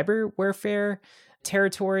cyber warfare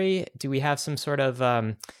territory? Do we have some sort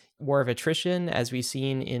of war of attrition as we've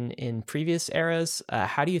seen in previous eras?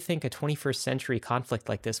 How do you think a 21st century conflict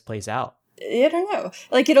like this plays out? I don't know.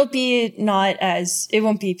 It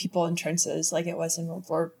won't be people in trenches like it was in World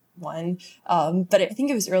War I. But I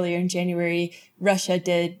think it was earlier in January, Russia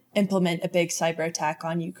did implement a big cyber attack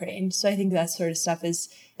on Ukraine. So I think that sort of stuff is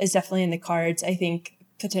definitely in the cards. I think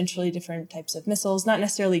potentially different types of missiles, not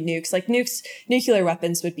necessarily nukes. Nuclear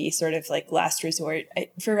weapons would be sort of last resort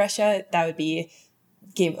for Russia. That would be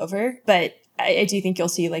game over. But I do think you'll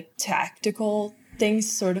see tactical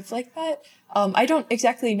things sort of like that. I don't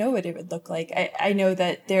exactly know what it would look like. I know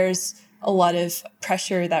that there's a lot of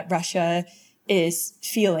pressure that Russia is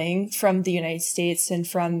feeling from the United States and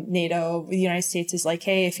from NATO. The United States is like,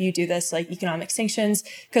 hey, if you do this, like economic sanctions,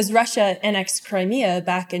 because Russia annexed Crimea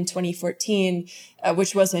back in 2014,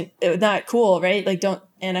 which wasn't not cool, right? Like, don't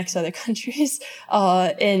annex other countries.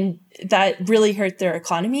 And that really hurt their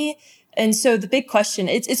economy. And so the big question,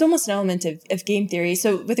 it's almost an element of game theory.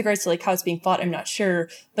 So with regards to like how it's being fought, I'm not sure,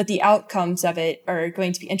 but the outcomes of it are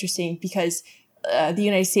going to be interesting because the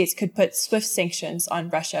United States could put swift sanctions on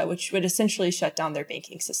Russia, which would essentially shut down their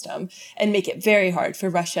banking system and make it very hard for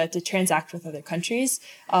Russia to transact with other countries.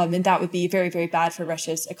 And that would be very, very bad for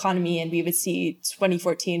Russia's economy. And we would see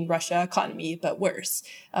 2014 Russia economy, but worse.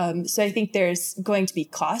 So I think there's going to be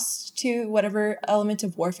cost to whatever element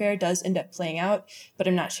of warfare does end up playing out, but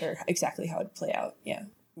I'm not sure exactly how it would play out. Yeah.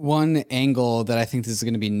 One angle that I think this is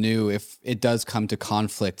going to be new if it does come to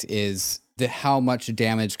conflict is how much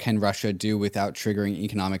damage can Russia do without triggering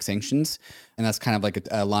economic sanctions? And that's kind of like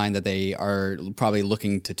a line that they are probably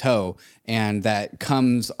looking to toe. And that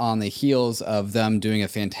comes on the heels of them doing a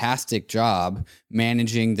fantastic job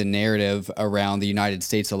managing the narrative around the United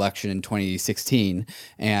States election in 2016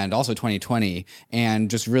 and also 2020, and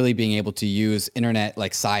just really being able to use internet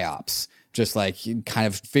like psyops. Just like kind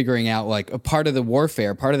of figuring out like a part of the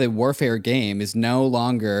warfare game is no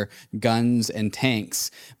longer guns and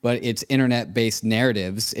tanks, but it's internet-based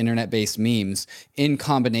narratives, internet-based memes in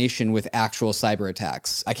combination with actual cyber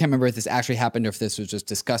attacks. I can't remember if this actually happened or if this was just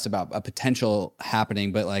discussed about a potential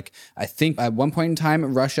happening, but like I think at one point in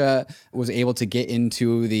time, Russia was able to get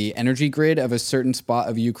into the energy grid of a certain spot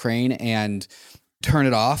of Ukraine and turn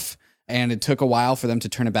it off. And it took a while for them to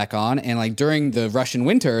turn it back on. And like during the Russian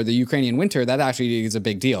winter, the Ukrainian winter, that actually is a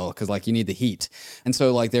big deal because like you need the heat. And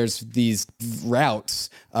so like there's these routes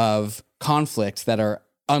of conflict that are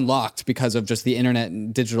unlocked because of just the internet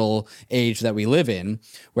and digital age that we live in,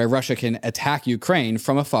 where Russia can attack Ukraine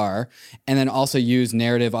from afar and then also use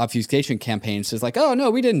narrative obfuscation campaigns. It's like, oh, no,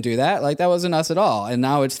 we didn't do that. Like, that wasn't us at all. And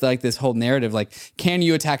now it's like this whole narrative, like, can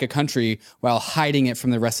you attack a country while hiding it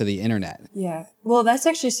from the rest of the internet? Yeah. Well, that's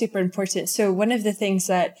actually super important. So one of the things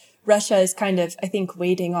that Russia is kind of, I think,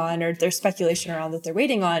 waiting on, or there's speculation around that they're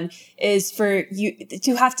waiting on, is for you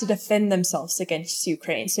to have to defend themselves against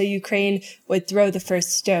Ukraine. So Ukraine would throw the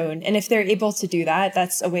first stone. And if they're able to do that,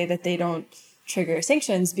 that's a way that they don't trigger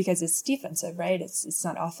sanctions because it's defensive, right? It's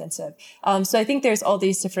not offensive. So I think there's all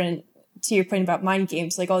these different, to your point about mind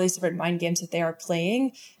games, like all these different mind games that they are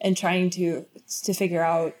playing and trying to figure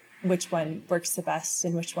out which one works the best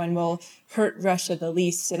and which one will hurt Russia the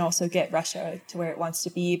least and also get Russia to where it wants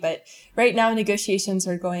to be. But right now, negotiations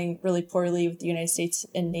are going really poorly with the United States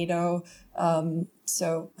and NATO.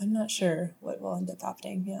 So I'm not sure what will end up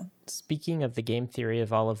happening. Yeah. Speaking of the game theory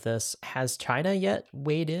of all of this, has China yet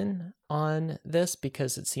weighed in on this?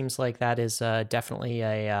 Because it seems like that is definitely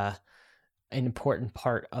an important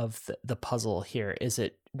part of the puzzle here. Is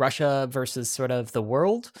it Russia versus sort of the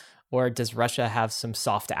world? Or does Russia have some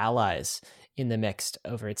soft allies in the mix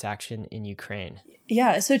over its action in Ukraine?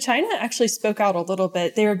 Yeah, so China actually spoke out a little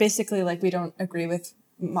bit. They were basically like, we don't agree with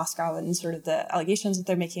Moscow and sort of the allegations that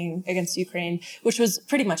they're making against Ukraine, which was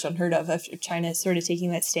pretty much unheard of China sort of taking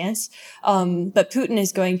that stance. But Putin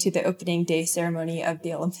is going to the opening day ceremony of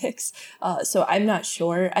the Olympics. So I'm not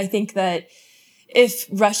sure. I think that if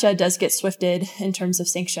Russia does get swifted in terms of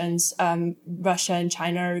sanctions, Russia and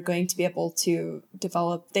China are going to be able to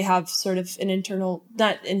develop, they have sort of an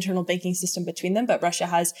not internal banking system between them, but Russia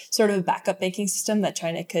has sort of a backup banking system that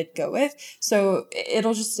China could go with. So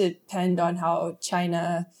it'll just depend on how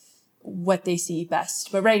China, what they see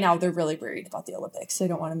best. But right now they're really worried about the Olympics. They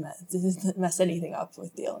don't want to mess anything up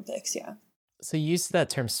with the Olympics. Yeah. So you used that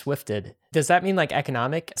term swifted. Does that mean like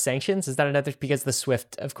economic sanctions? Is that another, because the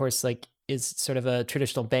SWIFT, of course, like is sort of a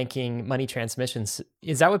traditional banking money transmissions.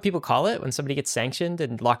 Is that what people call it when somebody gets sanctioned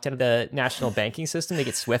and locked out of the national banking system? They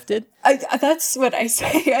get swifted? That's what I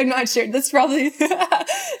say. I'm not sure. That's probably,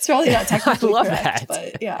 it's probably not technically correct.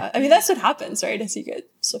 But yeah, I mean, that's what happens, right? As you get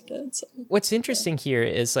swifted. So. What's interesting here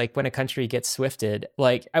is like when a country gets swifted,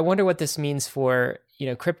 like I wonder what this means for, you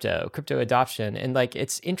know, crypto adoption. And like,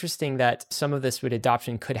 it's interesting that some of this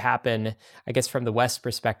adoption could happen, I guess, from the West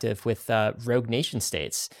perspective with rogue nation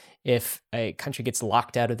states. If a country gets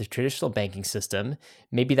locked out of the traditional banking system,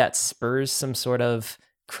 maybe that spurs some sort of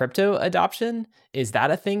crypto adoption. Is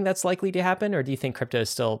that a thing that's likely to happen? Or do you think crypto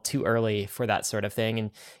is still too early for that sort of thing?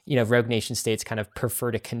 And, you know, rogue nation states kind of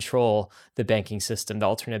prefer to control the banking system, the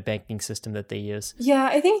alternate banking system that they use. Yeah,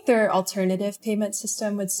 I think their alternative payment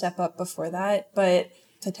system would step up before that. But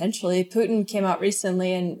Potentially. Putin came out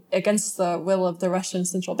recently and against the will of the Russian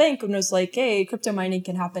central bank and was like, hey, crypto mining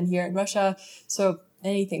can happen here in Russia. So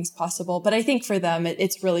anything's possible. But I think for them,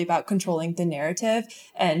 it's really about controlling the narrative,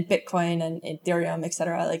 and Bitcoin and Ethereum, et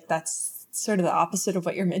cetera. Like that's sort of the opposite of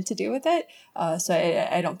what you're meant to do with it. So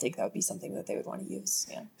I don't think that would be something that they would want to use.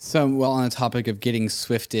 Yeah. So, well, on the topic of getting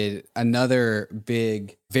swifted, another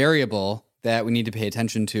big variable that we need to pay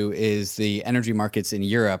attention to is the energy markets in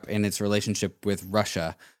Europe and its relationship with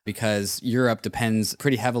Russia, because Europe depends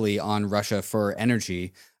pretty heavily on Russia for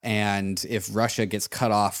energy. And if Russia gets cut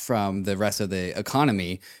off from the rest of the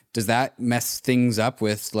economy, does that mess things up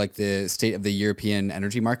with like the state of the European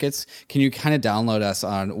energy markets? Can you kind of download us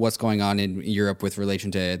on what's going on in Europe with relation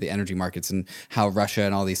to the energy markets and how Russia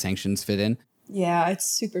and all these sanctions fit in? Yeah, it's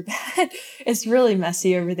super bad. It's really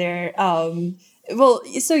messy over there. Well,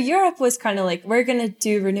 so Europe was kind of like, we're going to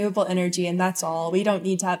do renewable energy and that's all. We don't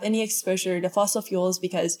need to have any exposure to fossil fuels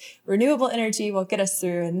because renewable energy will get us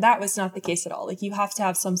through. And that was not the case at all. Like you have to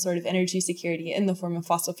have some sort of energy security in the form of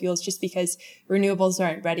fossil fuels just because renewables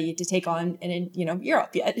aren't ready to take on in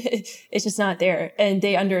Europe yet. It's just not there. And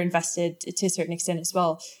they underinvested to a certain extent as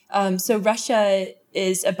well. So Russia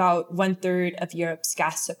is about 1/3 of Europe's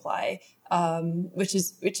gas supply, which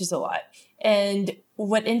is a lot. And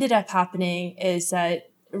what ended up happening is that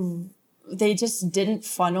they just didn't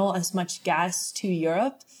funnel as much gas to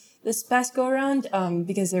Europe this past go around,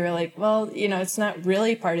 because they were like, well, it's not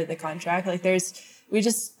really part of the contract. Like we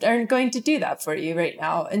just aren't going to do that for you right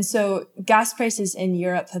now. And so gas prices in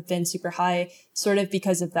Europe have been super high, sort of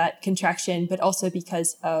because of that contraction, but also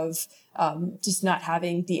because of just not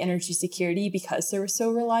having the energy security because they were so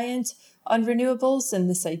reliant on renewables and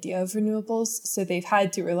this idea of renewables. So they've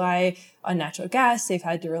had to rely on natural gas. They've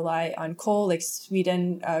had to rely on coal, like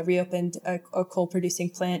Sweden reopened a coal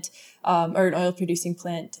producing plant or an oil producing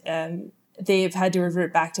plant. They've had to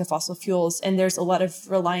revert back to fossil fuels. And there's a lot of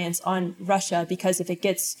reliance on Russia because if it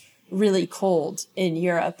gets really cold in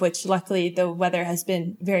Europe, which luckily the weather has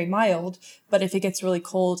been very mild, but if it gets really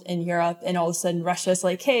cold in Europe and all of a sudden Russia's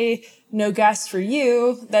like, hey, no gas for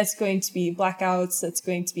you, that's going to be blackouts. That's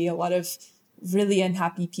going to be a lot of really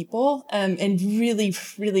unhappy people, and really,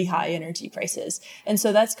 really high energy prices. And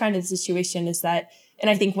so that's kind of the situation is that, and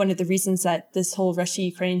I think one of the reasons that this whole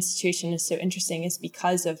Russia-Ukraine situation is so interesting is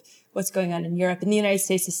because of what's going on in Europe. And the United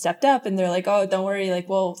States has stepped up and they're like, oh, don't worry, like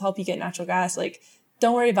we'll help you get natural gas. Like,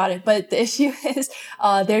 don't worry about it. But the issue is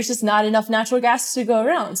there's just not enough natural gas to go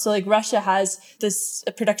around. So like Russia has this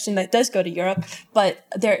production that does go to Europe, but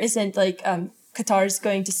there isn't like Qatar is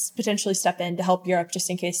going to potentially step in to help Europe just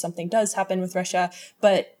in case something does happen with Russia.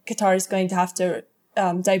 But Qatar is going to have to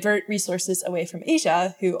divert resources away from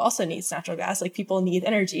Asia, who also needs natural gas. Like people need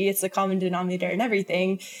energy. It's the common denominator in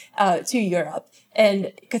everything, to Europe.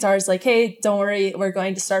 And Qatar is like, hey, don't worry. We're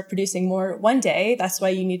going to start producing more one day. That's why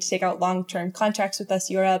you need to take out long-term contracts with us,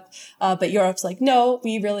 Europe. But Europe's like, no,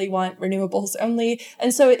 we really want renewables only.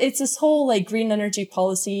 And so it's this whole like green energy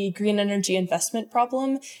policy, green energy investment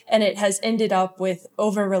problem. And it has ended up with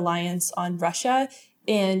over-reliance on Russia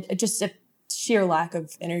and just a sheer lack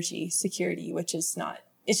of energy security, which is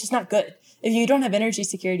it's just not good. If you don't have energy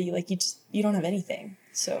security, like you don't have anything.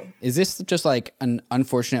 So is this just like an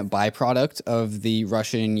unfortunate byproduct of the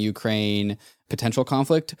Russian-Ukraine potential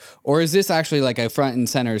conflict? Or is this actually like a front and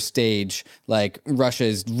center stage, like Russia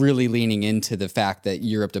is really leaning into the fact that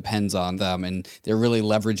Europe depends on them and they're really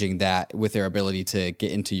leveraging that with their ability to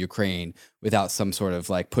get into Ukraine without some sort of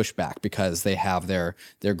like pushback because they have their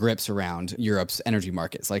grips around Europe's energy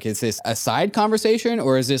markets? Like, is this a side conversation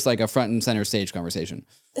or is this like a front and center stage conversation?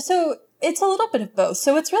 So it's a little bit of both.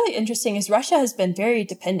 So what's really interesting is Russia has been very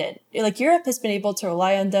dependent. Like Europe has been able to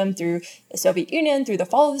rely on them through the Soviet Union, through the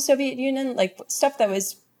fall of the Soviet Union, like stuff that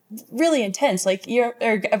was really intense. Like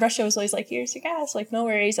Russia was always like, here's your gas, like no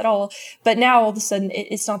worries at all. But now all of a sudden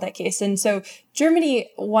it's not that case. And so Germany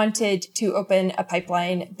wanted to open a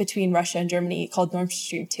pipeline between Russia and Germany called Nord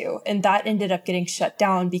Stream 2. And that ended up getting shut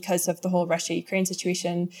down because of the whole Russia-Ukraine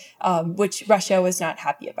situation, which Russia was not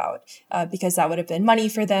happy about, because that would have been money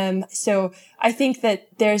for them. So I think that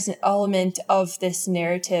there's an element of this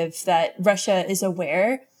narrative that Russia is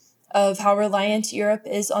aware of how reliant Europe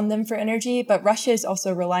is on them for energy, but Russia is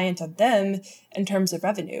also reliant on them in terms of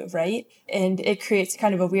revenue, right? And it creates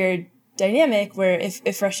kind of a weird dynamic where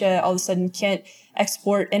if Russia all of a sudden can't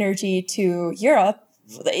export energy to Europe,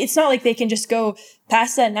 it's not like they can just go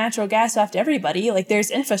pass that natural gas off to everybody. Like there's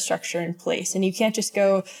infrastructure in place and you can't just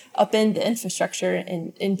go up into infrastructure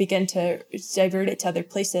and begin to divert it to other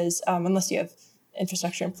places, unless you have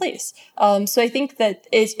infrastructure in place. So I think that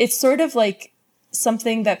it's sort of like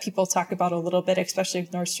something that people talk about a little bit, especially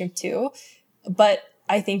with Nord Stream 2. But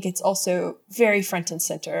I think it's also very front and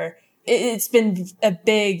center. It's been a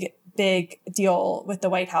big deal with the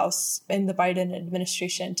White House and the Biden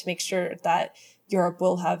administration to make sure that Europe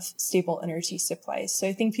will have stable energy supplies. So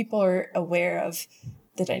I think people are aware of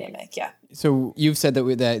the dynamic. Yeah. So you've said that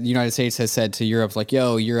that the United States has said to Europe, like,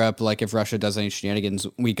 yo, Europe, like if Russia does any shenanigans,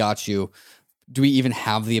 we got you. Do we even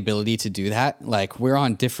have the ability to do that? Like, we're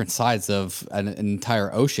on different sides of an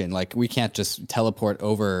entire ocean. Like, we can't just teleport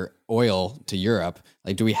over oil to Europe.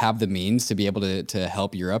 Like, do we have the means to be able to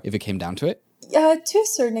help Europe if it came down to it? To a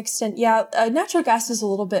certain extent, yeah. Natural gas is a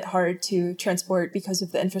little bit hard to transport because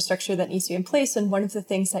of the infrastructure that needs to be in place. And one of the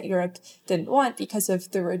things that Europe didn't want because of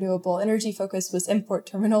the renewable energy focus was import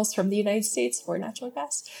terminals from the United States for natural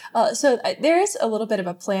gas. So there is a little bit of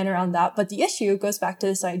a plan around that. But the issue goes back to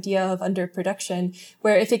this idea of underproduction,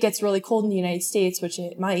 where if it gets really cold in the United States, which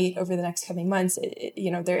it might over the next coming months,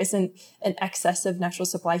 there isn't an excess of natural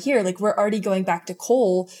supply here. Like, we're already going back to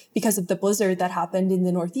coal because of the blizzard that happened in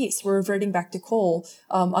the Northeast. We're reverting back to coal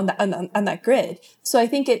on that grid. So I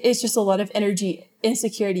think it's just a lot of energy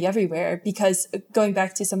insecurity everywhere, because going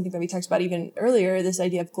back to something that we talked about even earlier, this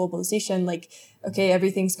idea of globalization, like, okay,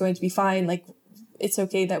 everything's going to be fine. Like, it's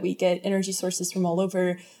okay that we get energy sources from all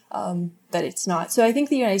over, that it's not. So I think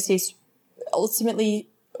the United States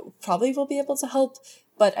ultimately probably will be able to help,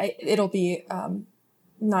 but it'll be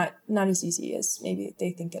not as easy as maybe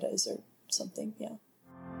they think it is or something. Yeah.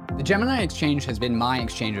 The Gemini exchange has been my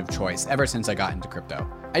exchange of choice ever since I got into crypto.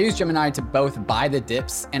 I use Gemini to both buy the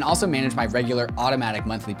dips and also manage my regular automatic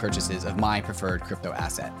monthly purchases of my preferred crypto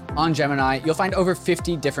asset. On Gemini, you'll find over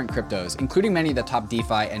 50 different cryptos, including many of the top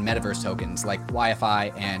DeFi and metaverse tokens like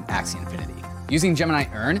YFI and Axie Infinity. Using Gemini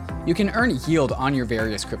Earn, you can earn yield on your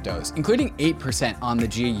various cryptos, including 8% on the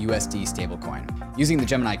GUSD stablecoin. Using the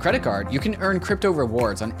Gemini credit card, you can earn crypto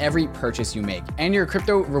rewards on every purchase you make, and your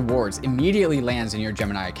crypto rewards immediately lands in your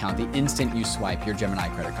Gemini account the instant you swipe your Gemini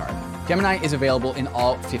credit card. Gemini is available in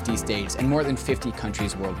all 50 states and more than 50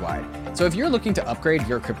 countries worldwide. So if you're looking to upgrade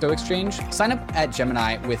your crypto exchange, sign up at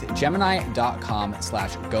Gemini with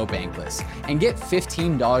gemini.com/gobankless and get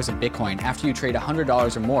 $15 of Bitcoin after you trade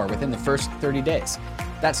 $100 or more within the first 30 days.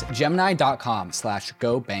 That's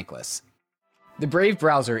gemini.com/gobankless. The Brave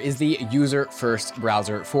browser is the user-first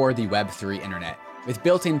browser for the Web3 internet, with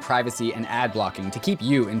built-in privacy and ad blocking to keep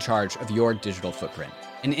you in charge of your digital footprint.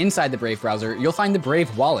 And inside the Brave browser, you'll find the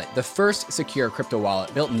Brave Wallet, the first secure crypto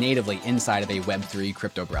wallet built natively inside of a Web3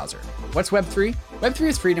 crypto browser. What's Web3? Web3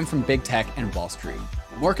 is freedom from big tech and Wall Street,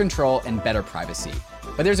 more control and better privacy.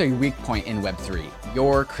 But there's a weak point in Web3,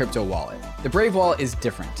 your crypto wallet. The Brave Wallet is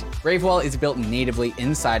different. Brave Wallet is built natively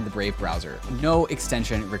inside the Brave browser, no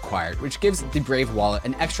extension required, which gives the Brave Wallet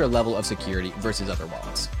an extra level of security versus other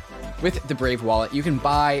wallets. With the Brave Wallet, you can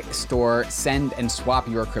buy, store, send, and swap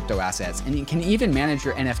your crypto assets, and you can even manage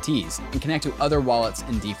your NFTs and connect to other wallets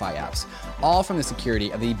and DeFi apps, all from the security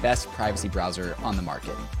of the best privacy browser on the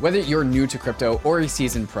market. Whether you're new to crypto or a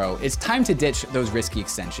seasoned pro, it's time to ditch those risky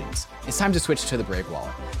extensions. It's time to switch to the Brave Wallet.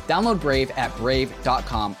 Download Brave at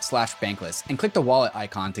brave.com/bankless and click the wallet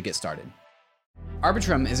icon to get started.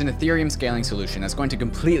 Arbitrum is an Ethereum scaling solution that's going to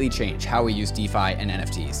completely change how we use DeFi and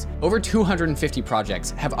NFTs. Over 250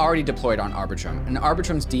 projects have already deployed on Arbitrum, and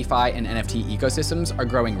Arbitrum's DeFi and NFT ecosystems are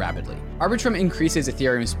growing rapidly. Arbitrum increases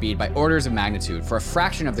Ethereum speed by orders of magnitude for a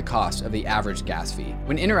fraction of the cost of the average gas fee.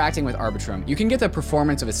 When interacting with Arbitrum, you can get the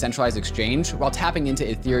performance of a centralized exchange while tapping into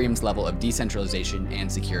Ethereum's level of decentralization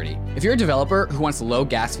and security. If you're a developer who wants low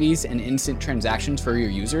gas fees and instant transactions for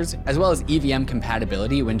your users, as well as EVM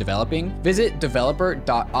compatibility when developing, visit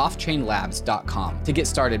developer.offchainlabs.com to get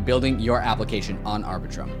started building your application on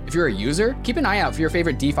Arbitrum. If you're a user, keep an eye out for your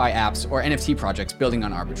favorite DeFi apps or NFT projects building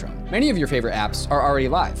on Arbitrum. Many of your favorite apps are already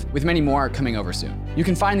live, with many more coming over soon. You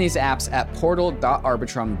can find these apps at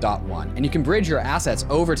portal.arbitrum.one, and you can bridge your assets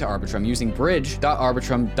over to Arbitrum using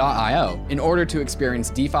bridge.arbitrum.io in order to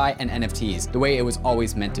experience DeFi and NFTs the way it was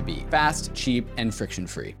always meant to be: fast, cheap, and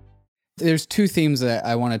friction-free. There's two themes that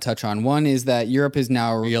I want to touch on. One is that Europe is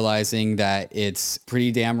now realizing that it's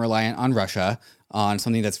pretty damn reliant on Russia on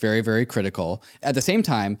something that's very, very critical. At the same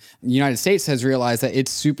time, the United States has realized that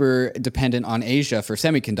it's super dependent on Asia for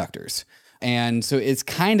semiconductors. And so it's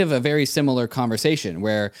kind of a very similar conversation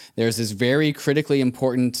where there's this very critically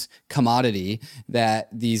important commodity that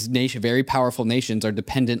these very powerful nations are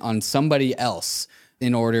dependent on somebody else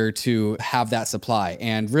in order to have that supply.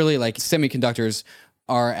 And really, like, semiconductors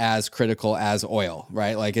are as critical as oil,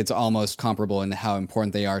 right? Like it's almost comparable in how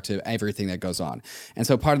important they are to everything that goes on. And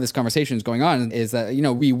so part of this conversation is going on is that,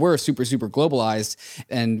 we were super, super globalized,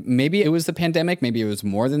 and maybe it was the pandemic, maybe it was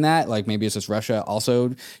more than that. Like maybe it's just Russia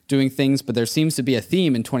also doing things, but there seems to be a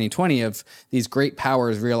theme in 2020 of these great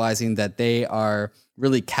powers realizing that they are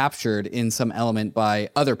really captured in some element by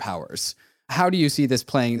other powers. How do you see this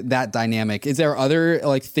playing that dynamic? Is there other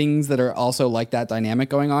things that are also like that dynamic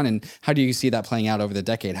going on? And how do you see that playing out over the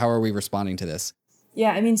decade? How are we responding to this?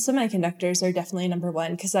 Yeah, I mean, semiconductors are definitely number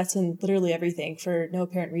one because that's in literally everything for no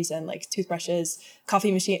apparent reason, like toothbrushes,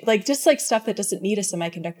 coffee machine, just stuff that doesn't need a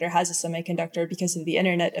semiconductor has a semiconductor because of the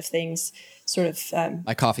Internet of Things sort of.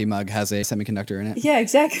 My coffee mug has a semiconductor in it. Yeah,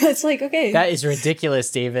 exactly. It's okay. That is ridiculous,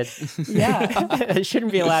 David. Yeah. It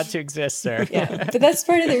shouldn't be allowed to exist, sir. Yeah, but that's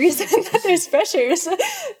part of the reason that there's pressures.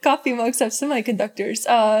 Coffee mugs have semiconductors.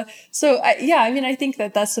 I think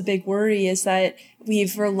that that's a big worry is that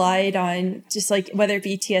we've relied on just whether it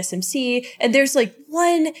be TSMC, and there's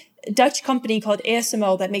one Dutch company called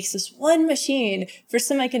ASML that makes this one machine for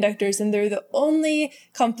semiconductors, and they're the only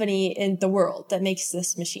company in the world that makes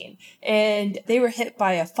this machine. And they were hit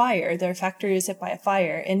by a fire. Their factory was hit by a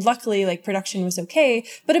fire, and luckily production was okay.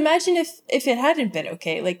 But imagine if it hadn't been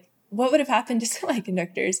okay, what would have happened to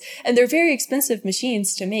semiconductors? And they're very expensive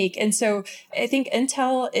machines to make. And so I think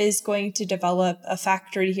Intel is going to develop a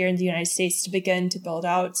factory here in the United States to begin to build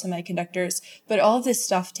out semiconductors. But all of this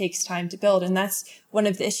stuff takes time to build. And that's one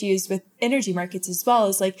of the issues with energy markets as well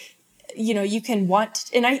is you can want,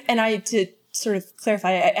 and I to sort of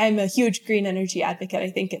clarify, I'm a huge green energy advocate. I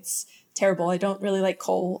think it's terrible. I don't really like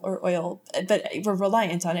coal or oil, but we're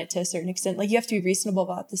reliant on it to a certain extent. You have to be reasonable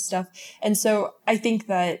about this stuff. And so I think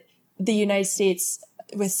that the United States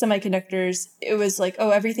with semiconductors, it was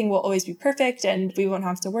everything will always be perfect and we won't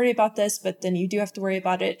have to worry about this, but then you do have to worry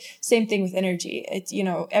about it. Same thing with energy. It's,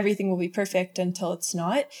 everything will be perfect until it's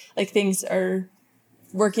not. Things are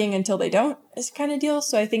working until they don't is kind of deal.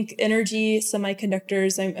 So I think energy,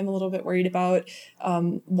 semiconductors, I'm a little bit worried about.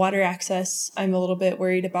 Water access, I'm a little bit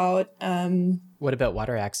worried about. What about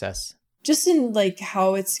water access? Just in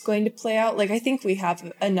how it's going to play out. I think we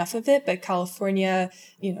have enough of it, but California,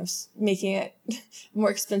 making it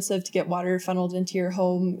more expensive to get water funneled into your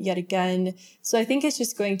home yet again. So I think it's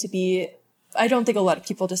just going to be, I don't think a lot of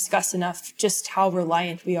people discuss enough just how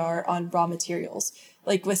reliant we are on raw materials.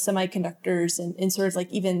 With semiconductors and sort of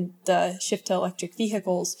even the shift to electric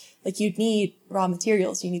vehicles, you'd need raw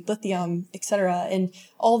materials, you need lithium, etc. And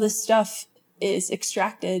all this stuff is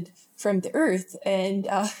extracted from the earth. And,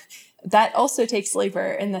 that also takes labor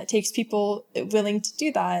and that takes people willing to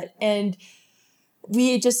do that. And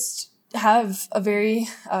we just have a very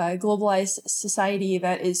globalized society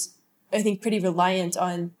that is, I think, pretty reliant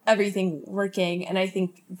on everything working. And I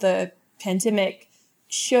think the pandemic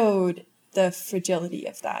showed the fragility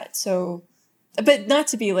of that. So, but not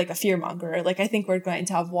to be a fearmonger, I think we're going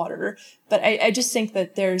to have water, but I just think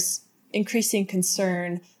that there's increasing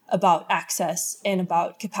concern about access and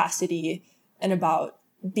about capacity and about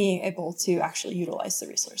being able to actually utilize the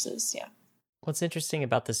resources. Yeah. What's interesting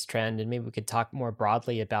about this trend, and maybe we could talk more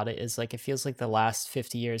broadly about it, is it feels like the last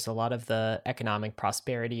 50 years, a lot of the economic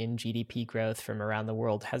prosperity and GDP growth from around the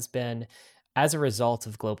world has been as a result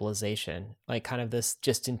of globalization, kind of this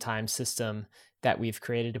just-in-time system that we've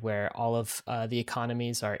created where all of the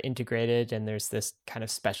economies are integrated and there's this kind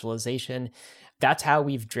of specialization. That's how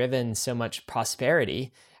we've driven so much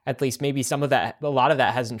prosperity. At least maybe some of that, a lot of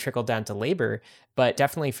that hasn't trickled down to labor, but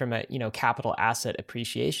definitely from a, capital asset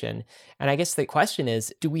appreciation. And I guess the question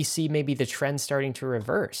is, do we see maybe the trend starting to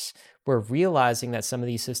reverse? We're realizing that some of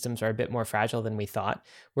these systems are a bit more fragile than we thought.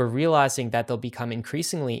 We're realizing that they'll become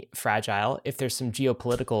increasingly fragile if there's some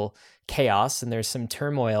geopolitical chaos and there's some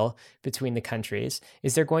turmoil between the countries.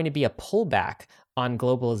 Is there going to be a pullback on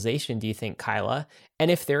globalization, do you think, Kyla? And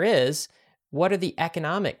if there is, what are the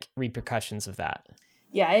economic repercussions of that?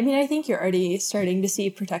 Yeah, I mean, I think you're already starting to see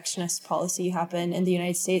protectionist policy happen in the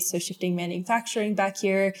United States. So shifting manufacturing back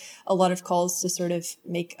here, a lot of calls to sort of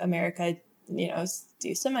make America, do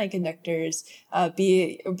semiconductors,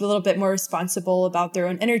 be a little bit more responsible about their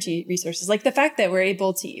own energy resources. The fact that we were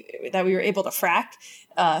able to frack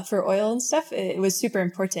for oil and stuff, it was super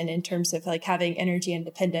important in terms of having energy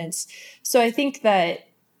independence. So I think that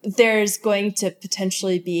there's going to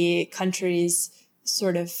potentially be countries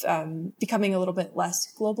sort of becoming a little bit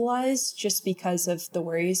less globalized just because of the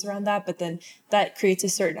worries around that. But then that creates a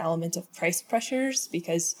certain element of price pressures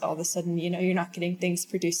because all of a sudden, you're not getting things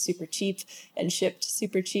produced super cheap and shipped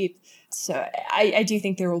super cheap. So I do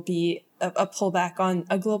think there will be a pullback on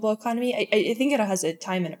a global economy. I think it has a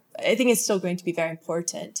time, and I think it's still going to be very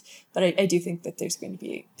important. But I do think that there's going to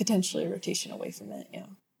be potentially a rotation away from it. Yeah.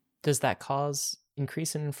 Does that cause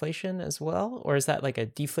increase in inflation as well? Or is that like a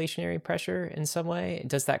deflationary pressure in some way?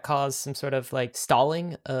 Does that cause some sort of like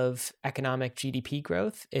stalling of economic GDP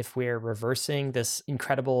growth if we're reversing this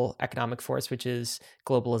incredible economic force, which is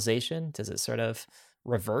globalization? Does it sort of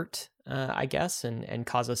revert, I guess, and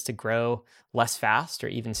cause us to grow less fast or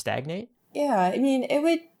even stagnate? Yeah, I mean, it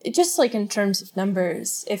would, just like in terms of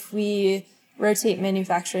numbers, if we rotate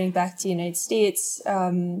manufacturing back to the United States,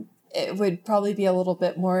 it would probably be a little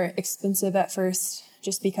bit more expensive at first,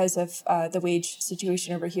 just because of the wage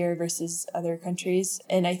situation over here versus other countries.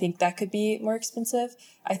 And I think that could be more expensive.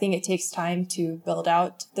 I think it takes time to build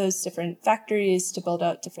out those different factories, to build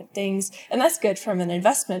out different things. And that's good from an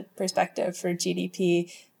investment perspective for GDP.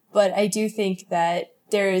 But I do think that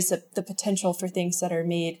there is the potential for things that are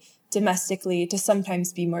made domestically to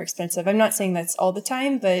sometimes be more expensive. I'm not saying that's all the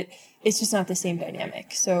time, but it's just not the same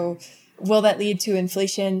dynamic. So will that lead to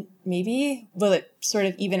inflation? Maybe. Will it sort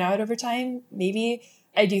of even out over time? Maybe.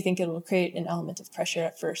 I do think it will create an element of pressure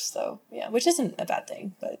at first, though. Yeah, which isn't a bad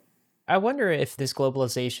thing, but I wonder if this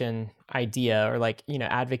globalization idea, or like,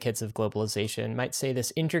 advocates of globalization might say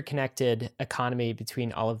this interconnected economy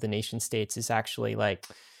between all of the nation states is actually like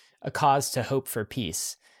a cause to hope for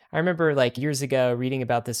peace. I remember like years ago reading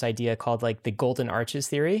about this idea called like the Golden Arches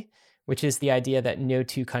theory, which is the idea that no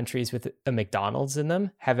two countries with a McDonald's in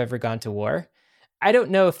them have ever gone to war. I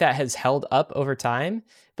don't know if that has held up over time,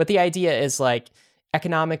 but the idea is like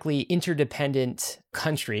economically interdependent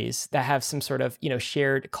countries that have some sort of,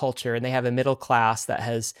 shared culture, and they have a middle class that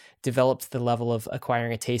has developed the level of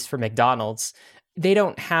acquiring a taste for McDonald's. They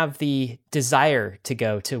don't have the desire to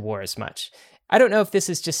go to war as much. I don't know if this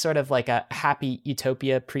is just sort of like a happy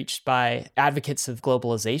utopia preached by advocates of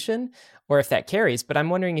globalization, or if that carries, but I'm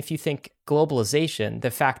wondering if you think globalization,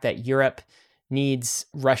 the fact that Europe needs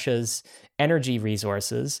Russia's energy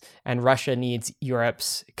resources and Russia needs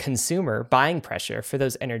Europe's consumer buying pressure for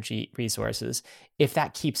those energy resources, if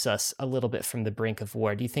that keeps us a little bit from the brink of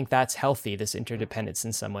war, do you think that's healthy, this interdependence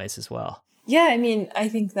in some ways as well? Yeah, I mean, I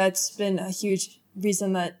think that's been a huge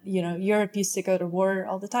reason that, Europe used to go to war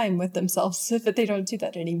all the time with themselves, but they don't do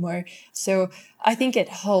that anymore. So I think it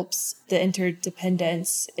helps the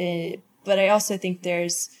interdependence, but I also think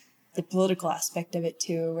there's the political aspect of it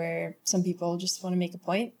too, where some people just want to make a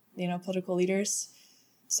point, political leaders.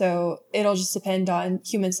 So it'll just depend on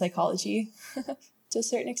human psychology to a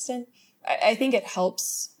certain extent. I think it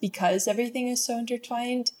helps because everything is so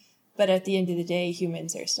intertwined. But at the end of the day,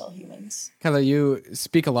 humans are still humans. Kyla, you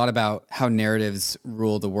speak a lot about how narratives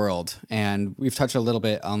rule the world. And we've touched a little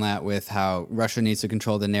bit on that with how Russia needs to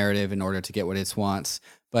control the narrative in order to get what it wants.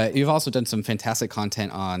 But you've also done some fantastic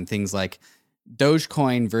content on things like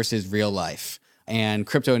Dogecoin versus real life, and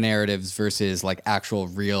crypto narratives versus like actual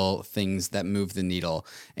real things that move the needle.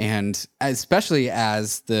 And especially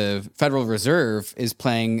as the Federal Reserve is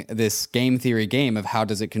playing this game theory game of how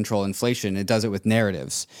does it control inflation, it does it with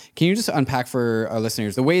narratives. Can you just unpack for our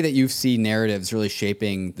listeners the way that you see narratives really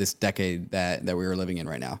shaping this decade that we are living in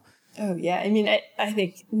right now? Oh, yeah. I mean, I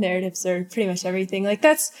think narratives are pretty much everything. Like,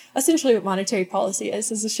 that's essentially what monetary policy is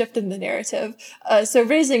a shift in the narrative. So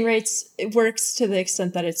raising rates, it works to the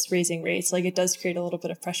extent that it's raising rates. Like, it does create a little bit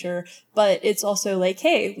of pressure, but it's also like,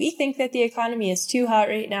 hey, we think that the economy is too hot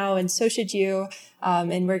right now, and so should you.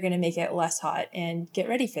 And we're going to make it less hot and get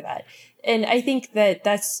ready for that. And I think that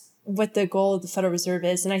that's what the goal of the Federal Reserve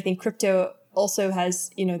is. And I think crypto also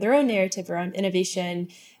has, their own narrative around innovation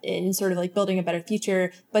and sort of like building a better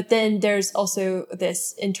future. But then there's also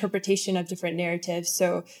this interpretation of different narratives.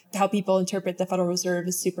 So how people interpret the Federal Reserve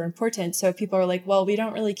is super important. So if people are like, well, we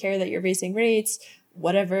don't really care that you're raising rates,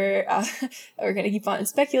 whatever, we're going to keep on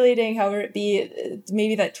speculating, however it be,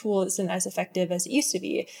 maybe that tool isn't as effective as it used to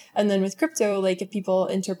be. And then with crypto, like if people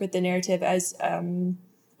interpret the narrative as,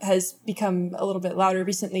 has become a little bit louder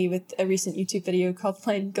recently with a recent YouTube video called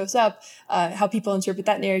Line Goes Up, how people interpret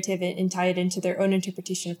that narrative and tie it into their own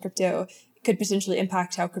interpretation of crypto could potentially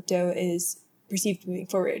impact how crypto is perceived moving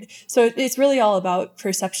forward. So it's really all about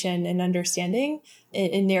perception and understanding,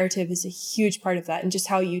 and narrative is a huge part of that, and just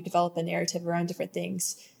how you develop a narrative around different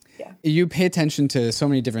things. Yeah. You pay attention to so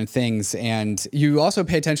many different things, and you also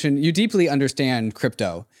pay attention, you deeply understand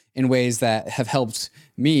crypto in ways that have helped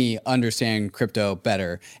me understand crypto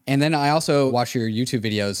better. And then I also watch your YouTube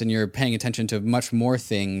videos, and you're paying attention to much more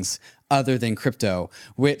things other than crypto,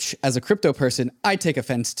 which as a crypto person, I take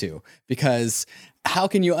offense to, because how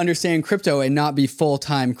can you understand crypto and not be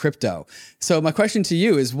full-time crypto? So my question to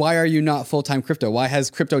you is, why are you not full-time crypto? Why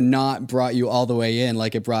has crypto not brought you all the way in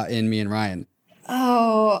like it brought in me and Ryan?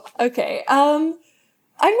 Oh, okay. I'm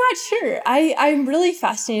not sure. I'm really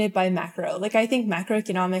fascinated by macro. Like, I think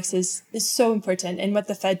macroeconomics is so important, and what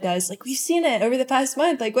the Fed does. Like, we've seen it over the past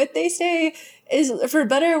month. Like, what they say is, for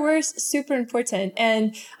better or worse, super important.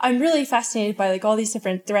 And I'm really fascinated by like all these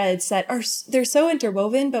different threads that they're so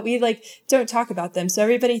interwoven, but we like don't talk about them. So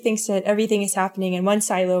everybody thinks that everything is happening in one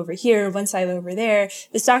silo over here, one silo over there.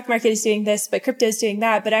 The stock market is doing this, but crypto is doing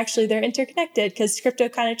that. But actually they're interconnected because crypto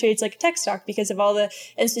kind of trades like a tech stock because of all the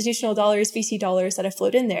institutional dollars, VC dollars that have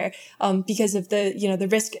flowed in there, because of the, the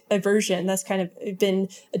risk aversion that's kind of been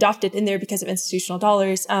adopted in there because of institutional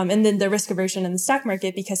dollars. And then the risk aversion in the stock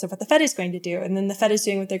market because of what the Fed is going to do. And then the Fed is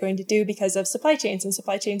doing what they're going to do because of supply chains, and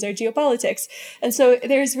supply chains are geopolitics. And so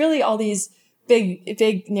there's really all these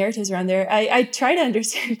big narratives around there. I try to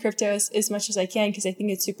understand crypto as much as I can because I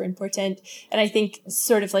think it's super important. And I think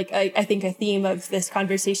sort of like, I think a theme of this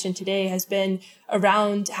conversation today has been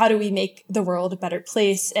around how do we make the world a better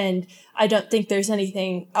place? And I don't think there's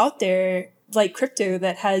anything out there like crypto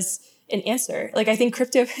that has an answer. Like, I think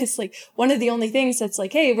crypto is like one of the only things that's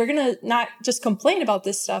like, hey, we're going to not just complain about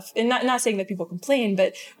this stuff, and not saying that people complain,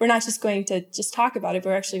 but we're not just going to just talk about it, but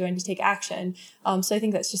we're actually going to take action. So I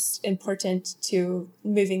think that's just important to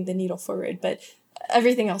moving the needle forward. But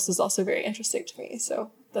everything else is also very interesting to me.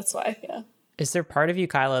 So that's why, yeah. Is there part of you,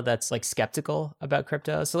 Kyla, that's like skeptical about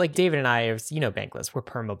crypto? So like David and I, Bankless, we're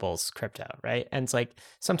permabulls crypto, right? And it's like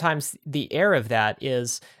sometimes the air of that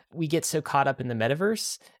is we get so caught up in the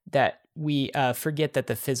metaverse that we forget that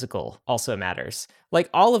the physical also matters. Like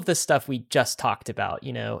all of the stuff we just talked about,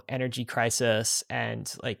 energy crisis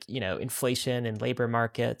and like, inflation and labor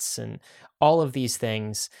markets and all of these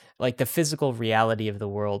things, like the physical reality of the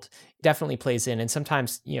world definitely plays in. And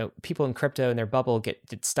sometimes, people in crypto in their bubble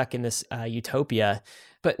get stuck in this utopia.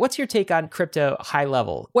 But what's your take on crypto high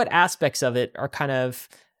level? What aspects of it are kind of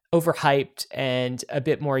overhyped and a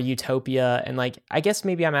bit more utopia? And like, I guess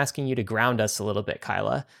maybe I'm asking you to ground us a little bit,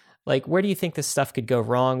 Kyla. Like, where do you think this stuff could go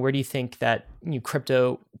wrong? Where do you think that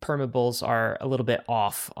crypto permabulls are a little bit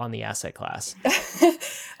off on the asset class?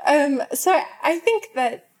 So I think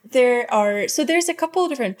that there's a couple of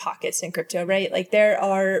different pockets in crypto, right? Like there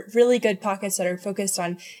are really good pockets that are focused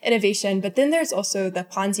on innovation, but then there's also the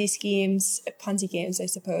Ponzi games, I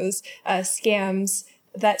suppose, scams,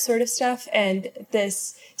 that sort of stuff. And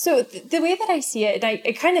so the way that I see it, and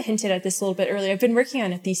I kind of hinted at this a little bit earlier, I've been working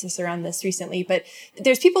on a thesis around this recently, but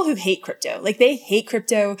there's people who hate crypto. Like they hate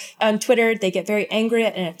crypto on Twitter. They get very angry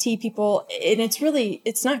at NFT people, and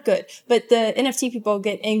it's not good, but the NFT people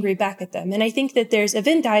get angry back at them. And I think that there's a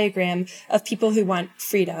Venn diagram of people who want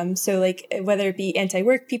freedom. So like whether it be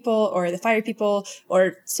anti-work people or the FIRE people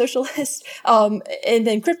or socialists, and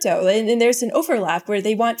then crypto. And there's an overlap where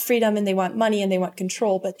they want freedom and they want money and they want control.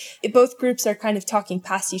 But both groups are kind of talking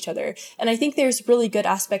past each other. And I think there's really good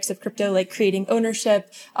aspects of crypto, like creating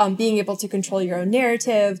ownership, being able to control your own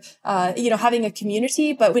narrative, having a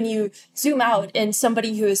community. But when you zoom out and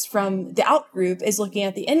somebody who is from the out group is looking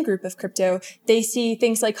at the in group of crypto, they see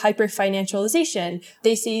things like hyper financialization.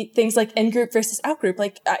 They see things like in group versus out group,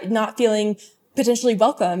 like not feeling potentially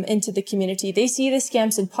welcome into the community. They see the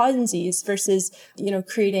scams and Ponzi's versus,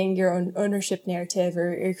 creating your own ownership narrative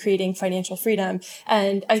or creating financial freedom.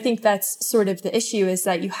 And I think that's sort of the issue, is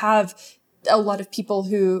that you have a lot of people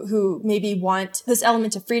who maybe want this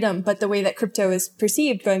element of freedom, but the way that crypto is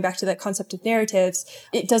perceived, going back to that concept of narratives,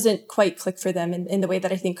 it doesn't quite click for them in the way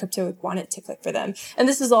that I think crypto would want it to click for them. And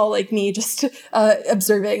this is all like me just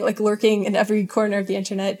observing, like lurking in every corner of the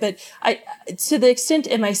internet. But to the extent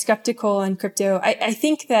am I skeptical on crypto, I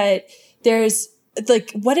think that there's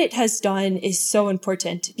like what it has done is so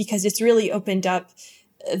important because it's really opened up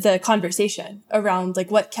the conversation around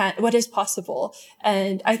like what is possible.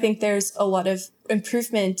 And I think there's a lot of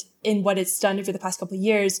improvement in what it's done over the past couple of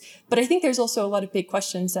years. But I think there's also a lot of big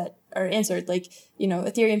questions that are answered. Like,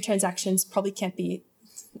 Ethereum transactions probably can't be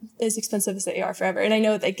as expensive as they are forever. And I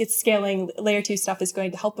know that scaling layer 2 stuff is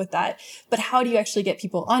going to help with that. But how do you actually get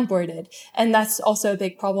people onboarded? And that's also a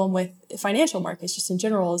big problem with financial markets just in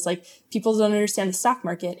general, is like people don't understand the stock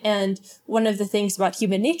market. And one of the things about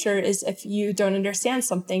human nature is if you don't understand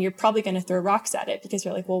something, you're probably going to throw rocks at it because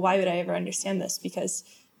you're like, well, why would I ever understand this? Because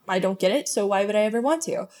I don't get it. So why would I ever want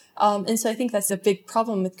to? And so I think that's a big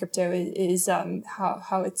problem with crypto is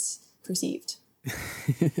how it's perceived.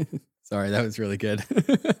 Sorry, that was really good.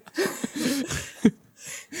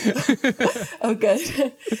 Oh,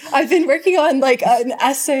 good. I've been working on like an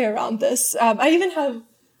essay around this. I even have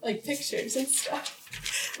like pictures and stuff.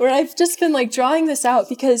 where I've just been like drawing this out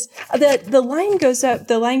because the line goes up,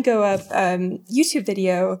 YouTube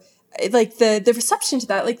video, like the reception to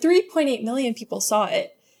that, like 3.8 million people saw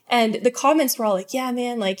it. And the comments were all like, yeah,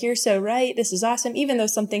 man, like, you're so right. This is awesome. Even though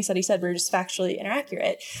some things that he said were just factually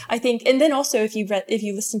inaccurate, I think. And then also, if you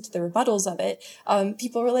listen to the rebuttals of it,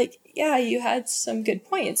 people were like, yeah, you had some good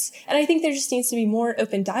points. And I think there just needs to be more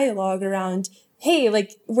open dialogue around, hey,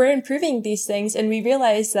 like, we're improving these things. And we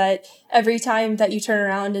realize that every time that you turn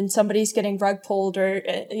around and somebody's getting rug pulled or,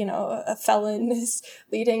 a felon is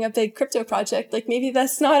leading a big crypto project, like, maybe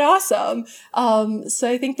that's not awesome. So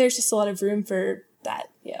I think there's just a lot of room for that.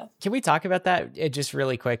 Yeah. Can we talk about that just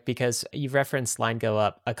really quick? Because you've referenced Line Go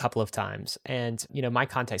Up a couple of times. And, my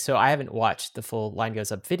context, so I haven't watched the full Line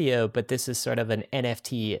Goes Up video, but this is sort of an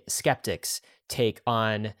NFT skeptic's take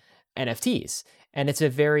on NFTs. And it's a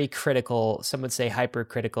very critical, some would say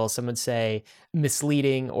hypercritical, some would say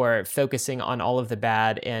misleading or focusing on all of the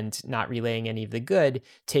bad and not relaying any of the good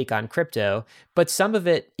take on crypto. But some of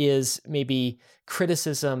it is maybe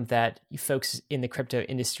criticism that you folks in the crypto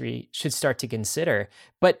industry should start to consider.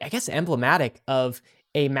 But I guess emblematic of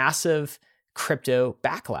a massive crypto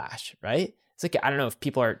backlash, right? It's like, I don't know if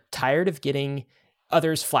people are tired of getting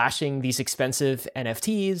others flashing these expensive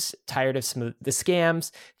NFTs, tired of some of the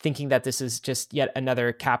scams, thinking that this is just yet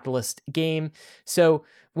another capitalist game. So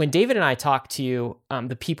when David and I talk to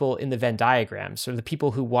the people in the Venn diagram, sort of the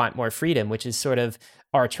people who want more freedom, which is sort of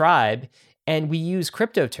our tribe, and we use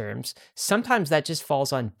crypto terms, sometimes that just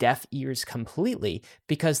falls on deaf ears completely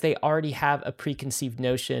because they already have a preconceived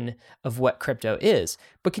notion of what crypto is.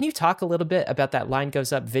 But can you talk a little bit about that Line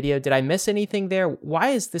Goes Up video? Did I miss anything there? Why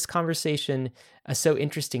is this conversation so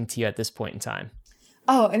interesting to you at this point in time?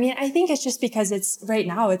 Oh, I mean, I think it's just because right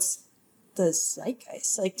now it's the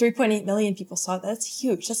zeitgeist. Like 3.8 million people saw it. That's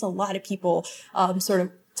huge. That's a lot of people sort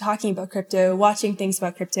of talking about crypto, watching things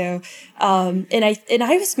about crypto. And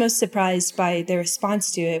I was most surprised by the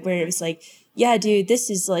response to it, where it was like, yeah, dude, this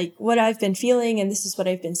is like what I've been feeling and this is what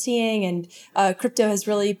I've been seeing. And crypto has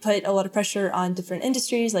really put a lot of pressure on different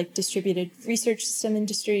industries, like distributed research system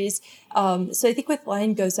industries. So I think with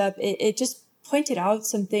Line Goes Up, it just pointed out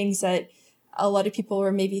some things that a lot of people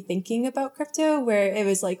were maybe thinking about crypto, where it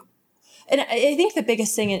was like, and I think the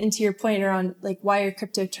biggest thing, and to your point around like, why are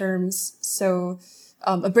crypto terms so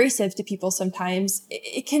abrasive to people sometimes,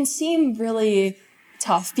 it can seem really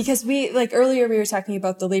tough because earlier we were talking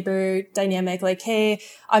about the labor dynamic, like, hey,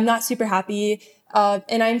 I'm not super happy.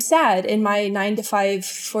 And I'm sad in my 9-to-5,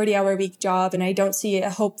 40-hour week job, and I don't see a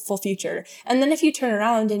hopeful future. And then if you turn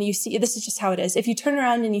around and you see, this is just how it is. If you turn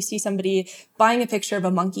around and you see somebody buying a picture of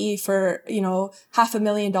a monkey for, $500,000,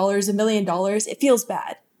 $1 million, it feels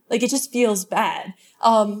bad. Like, it just feels bad.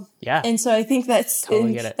 Yeah. And so I think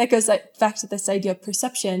Totally get it. that goes back to this idea of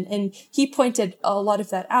perception. And he pointed a lot of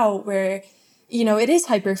that out where, it is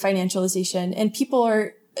hyper financialization, and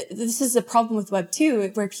this is a problem with Web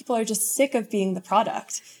 2, where people are just sick of being the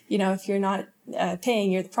product. If you're not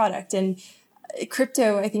paying, you're the product. And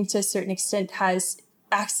crypto, I think to a certain extent, has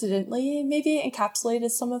accidentally maybe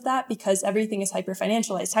encapsulated some of that because everything is hyper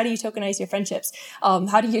financialized. How do you tokenize your friendships?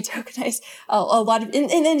 How do you tokenize a lot of, and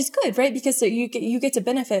it's good, right? Because so you get to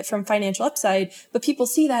benefit from financial upside, but people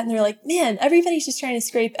see that and they're like, man, everybody's just trying to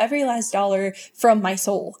scrape every last dollar from my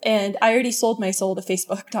soul. And I already sold my soul to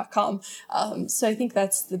Facebook.com. So I think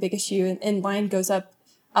that's the big issue. And Line Goes Up,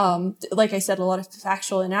 like I said, a lot of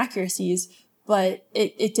factual inaccuracies, but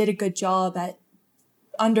it did a good job at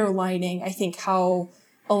underlining, I think, how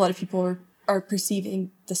a lot of people are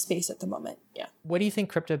perceiving the space at the moment. Yeah. What do you think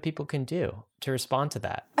crypto people can do to respond to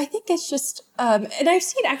that? I think it's just, and I've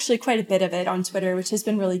seen actually quite a bit of it on Twitter, which has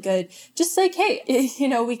been really good. Just like, hey,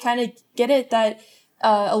 we kind of get it that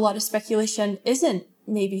a lot of speculation isn't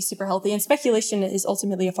maybe super healthy, and speculation is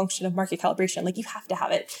ultimately a function of market calibration. Like, you have to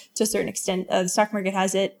have it to a certain extent. The stock market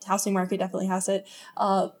has it, housing market definitely has it.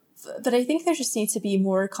 But I think there just needs to be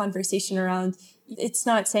more conversation around. It's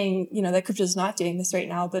not saying, that crypto is not doing this right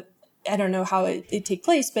now, but I don't know how it take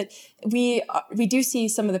place, but we do see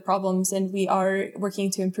some of the problems and we are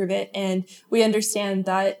working to improve it. And we understand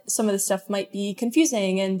that some of the stuff might be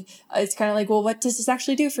confusing, and it's kind of like, well, what does this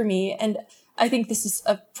actually do for me? And I think this is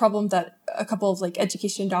a problem that a couple of like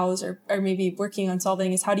education DAOs are maybe working on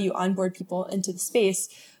solving, is how do you onboard people into the space?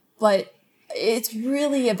 But it's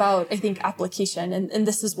really about, I think, application. And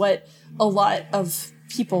this is what a lot of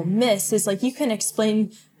people miss, is like, you can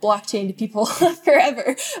explain blockchain to people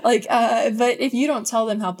forever. But if you don't tell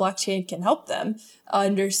them how blockchain can help them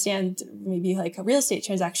understand maybe like real estate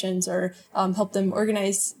transactions, or help them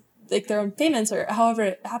organize like their own payments, or however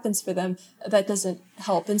it happens for them, that doesn't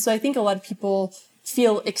help. And so I think a lot of people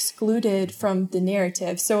feel excluded from the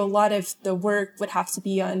narrative. So a lot of the work would have to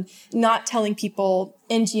be on not telling people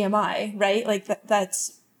NGMI, right? Like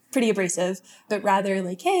that's pretty abrasive, but rather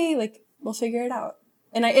like, hey, like we'll figure it out.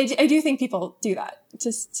 And I do think people do that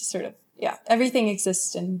just to sort of, yeah, everything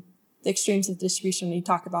exists in the extremes of distribution when you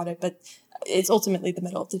talk about it, but it's ultimately the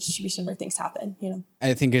middle of the distribution where things happen, you know?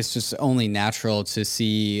 I think it's just only natural to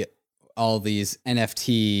see all these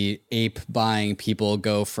NFT ape buying people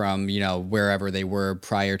go from, you know, wherever they were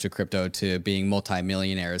prior to crypto to being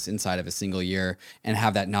multimillionaires inside of a single year, and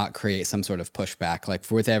have that not create some sort of pushback. Like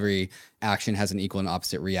with every action has an equal and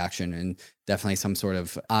opposite reaction, and definitely some sort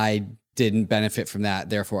of, I didn't benefit from that,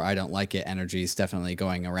 therefore I don't like it, energy is definitely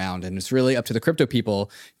going around. And it's really up to the crypto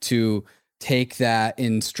people to take that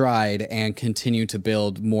in stride and continue to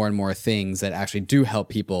build more and more things that actually do help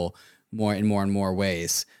people more and more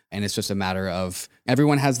ways. And it's just a matter of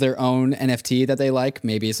everyone has their own NFT that they like.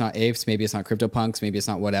 Maybe it's not apes, maybe it's not CryptoPunks, maybe it's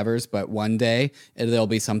not whatever's, but one day there'll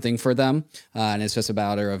be something for them. And it's just a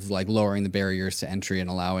matter of like lowering the barriers to entry and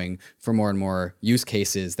allowing for more and more use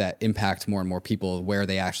cases that impact more and more people where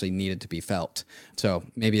they actually need it to be felt. So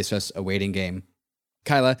maybe it's just a waiting game.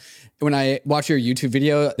 Kyla, when I watch your YouTube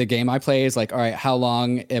video, the game I play is like, all right, how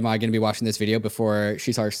long am I going to be watching this video before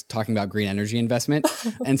she starts talking about green energy investment?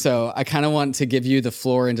 And so I kind of want to give you the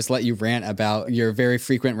floor and just let you rant about your very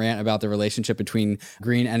frequent rant about the relationship between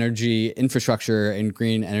green energy infrastructure and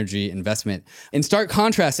green energy investment. In stark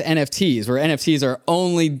contrast to NFTs, where NFTs are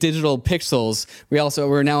only digital pixels,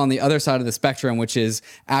 we're now on the other side of the spectrum, which is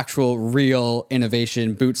actual real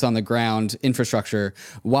innovation, boots on the ground infrastructure.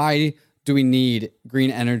 Why do we need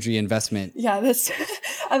green energy investment? Yeah,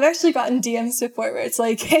 I've actually gotten DMs before where it's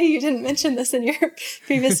like, hey, you didn't mention this in your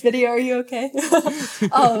previous video. Are you okay?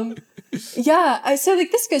 Yeah. So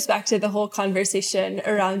like this goes back to the whole conversation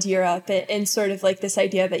around Europe and sort of like this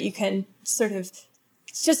idea that you can sort of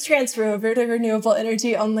just transfer over to renewable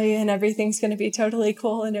energy only and everything's going to be totally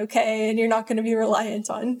cool and okay. And you're not going to be reliant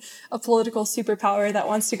on a political superpower that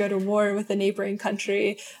wants to go to war with a neighboring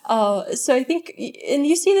country. So I think, and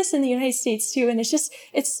you see this in the United States too. And it's just,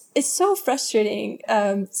 it's so frustrating,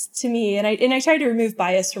 to me. And I try to remove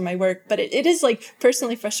bias from my work, but it is like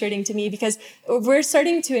personally frustrating to me because we're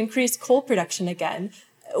starting to increase coal production again,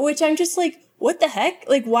 which I'm just like, what the heck?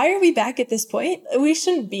 Like, why are we back at this point? We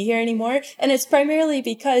shouldn't be here anymore. And it's primarily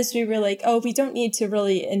because we were like, oh, we don't need to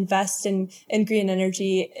really invest in green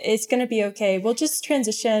energy. It's going to be okay. We'll just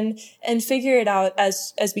transition and figure it out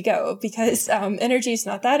as we go because, energy is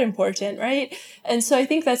not that important, right? And so I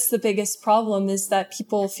think that's the biggest problem is that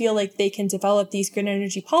people feel like they can develop these green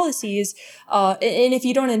energy policies. And if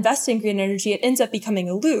you don't invest in green energy, it ends up becoming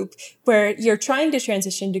a loop where you're trying to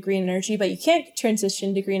transition to green energy, but you can't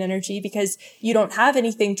transition to green energy because you don't have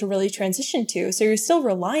anything to really transition to. So you're still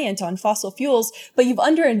reliant on fossil fuels, but you've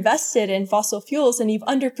underinvested in fossil fuels and you've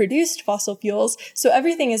underproduced fossil fuels. So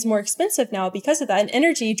everything is more expensive now because of that. And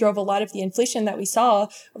energy drove a lot of the inflation that we saw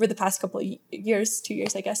over the past couple of years, 2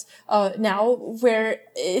 years, I guess, now where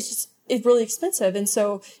it's really expensive. And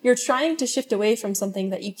so you're trying to shift away from something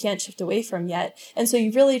that you can't shift away from yet. And so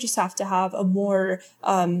you really just have to have a more,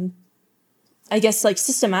 I guess, like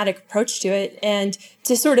systematic approach to it. And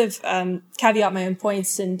to sort of caveat my own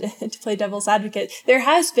points and to play devil's advocate, there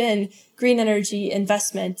has been green energy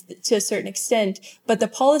investment to a certain extent, but the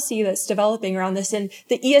policy that's developing around this and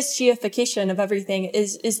the ESGification of everything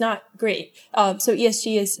is not great. So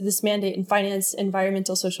ESG is this mandate in finance,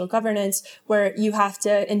 environmental, social governance, where you have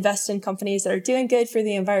to invest in companies that are doing good for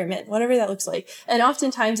the environment, whatever that looks like. And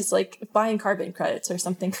oftentimes it's like buying carbon credits or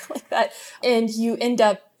something like that. And you end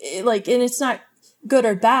up like, and it's not good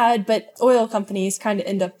or bad, but oil companies kind of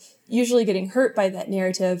end up usually getting hurt by that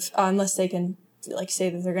narrative unless they can like say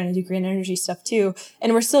that they're going to do green energy stuff too.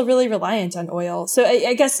 And we're still really reliant on oil. So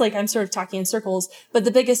I guess like I'm sort of talking in circles, but the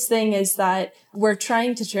biggest thing is that we're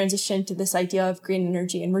trying to transition to this idea of green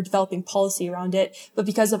energy and we're developing policy around it. But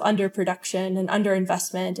because of underproduction and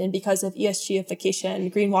underinvestment and because of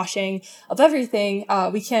ESGification, greenwashing of everything,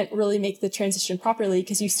 we can't really make the transition properly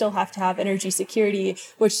because you still have to have energy security,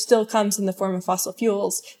 which still comes in the form of fossil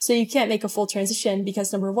fuels. So you can't make a full transition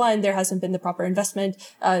because number one, there hasn't been the proper investment.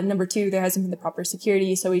 Number two, there hasn't been the proper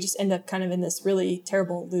security. So we just end up kind of in this really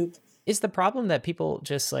terrible loop. Is the problem that people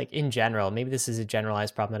just like in general, maybe this is a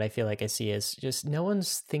generalized problem that I feel like I see is just no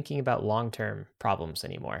one's thinking about long-term problems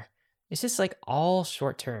anymore. It's just like all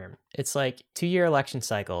short-term. It's like 2-year election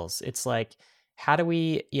cycles. It's like, how do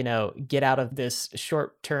we, get out of this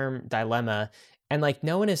short-term dilemma? And like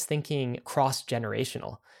no one is thinking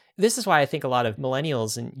cross-generational. This is why I think a lot of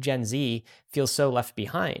millennials and Gen Z feel so left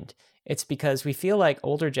behind. It's because we feel like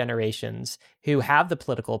older generations who have the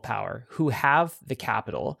political power, who have the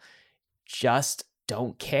capital, just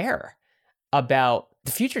don't care about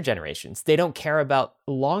the future generations. They don't care about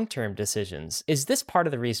long-term decisions. Is this part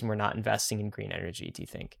of the reason we're not investing in green energy, do you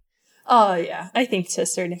think? Oh, yeah, I think to a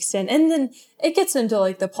certain extent. And then it gets into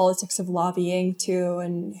like the politics of lobbying too,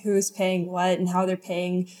 and who's paying what and how they're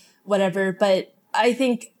paying whatever. But I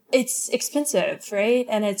think it's expensive, right?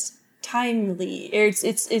 And it's timely.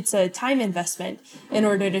 It's a time investment in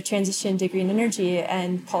order to transition to green energy.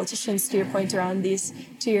 And politicians, to your point around these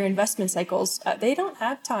 2-year investment cycles, they don't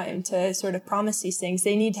have time to sort of promise these things.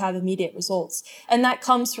 They need to have immediate results. And that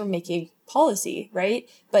comes from making policy, right?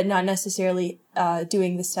 But not necessarily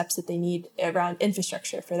doing the steps that they need around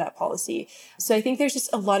infrastructure for that policy. So I think there's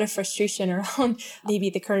just a lot of frustration around maybe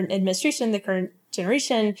the current administration, the current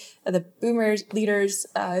generation, the boomers, leaders.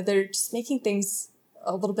 They're just making things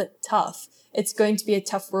a little bit tough. It's going to be a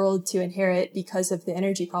tough world to inherit because of the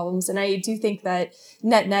energy problems. And I do think that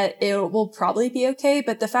net, it will probably be okay.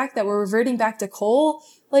 But the fact that we're reverting back to coal,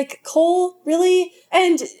 like coal, really?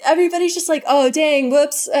 And everybody's just like, oh, dang,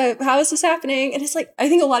 whoops, how is this happening? And it's like, I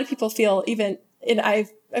think a lot of people feel even, and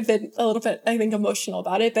I've been a little bit, I think, emotional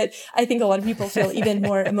about it, but I think a lot of people feel even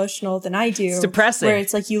more emotional than I do. It's depressing. Where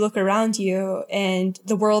it's like you look around you and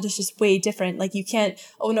the world is just way different. Like you can't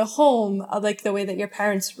own a home like the way that your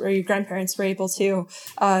parents or your grandparents were able to.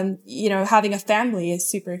 Having a family is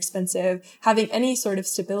super expensive. Having any sort of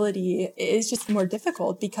stability is just more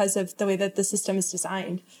difficult because of the way that the system is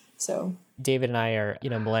designed. So David and I are,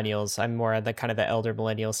 millennials. I'm more on the kind of the elder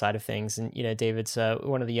millennial side of things. And, David's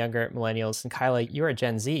one of the younger millennials. And Kyla, you're a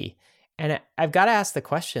Gen Z. And I've got to ask the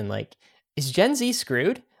question, like, is Gen Z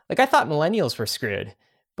screwed? Like, I thought millennials were screwed.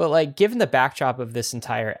 But, like, given the backdrop of this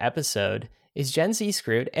entire episode, is Gen Z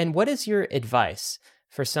screwed? And what is your advice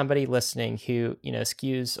for somebody listening who,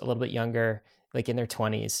 skews a little bit younger, like in their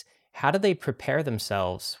 20s? How do they prepare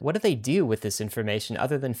themselves? What do they do with this information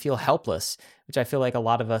other than feel helpless, which I feel like a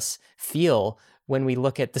lot of us feel when we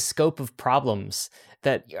look at the scope of problems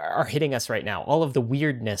that are hitting us right now, all of the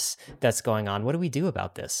weirdness that's going on? What do we do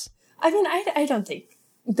about this? I mean, I don't think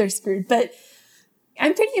they're screwed, but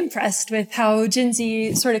I'm pretty impressed with how Gen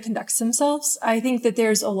Z sort of conducts themselves. I think that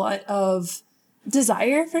there's a lot of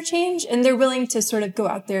desire for change and they're willing to sort of go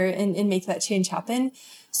out there and make that change happen.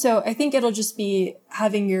 So I think it'll just be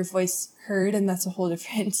having your voice heard, and that's a whole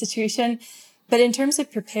different situation. But in terms of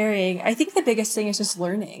preparing, I think the biggest thing is just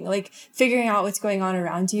learning, like figuring out what's going on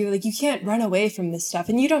around you. Like you can't run away from this stuff,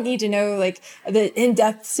 and you don't need to know like the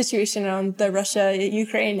in-depth situation on the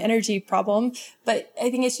Russia-Ukraine energy problem. But I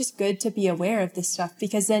think it's just good to be aware of this stuff,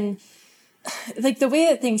 because then like the way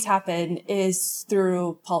that things happen is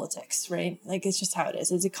through politics, right? Like it's just how it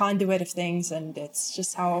is. It's a conduit of things, and it's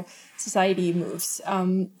just how society moves.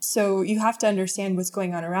 So you have to understand what's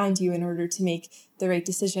going on around you in order to make the right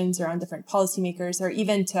decisions around different policymakers, or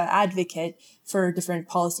even to advocate for different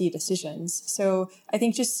policy decisions. So I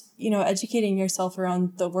think just, educating yourself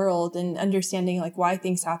around the world and understanding like why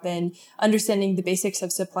things happen, understanding the basics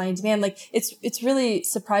of supply and demand. Like it's really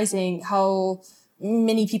surprising how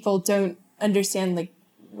many people don't understand like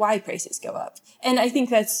why prices go up. And I think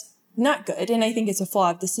that's not good. And I think it's a flaw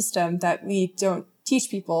of the system that we don't teach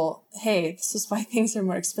people, hey, this is why things are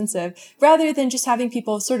more expensive, rather than just having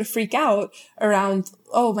people sort of freak out around,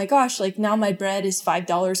 oh my gosh, like now my bread is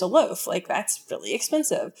 $5 a loaf. Like that's really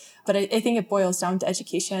expensive. But I think it boils down to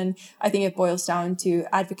education. I think it boils down to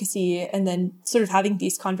advocacy, and then sort of having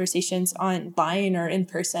these conversations online or in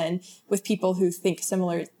person with people who think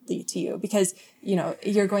similarly to you, because,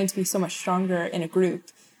 you're going to be so much stronger in a group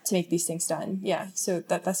to make these things done. Yeah. So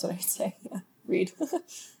that's what I would say. Yeah. Read.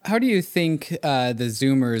 How do you think the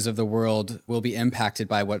Zoomers of the world will be impacted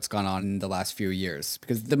by what's gone on in the last few years?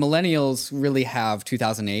 Because the millennials really have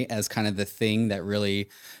 2008 as kind of the thing that really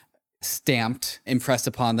impressed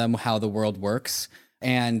upon them how the world works.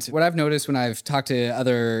 And what I've noticed when I've talked to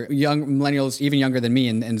other young millennials, even younger than me,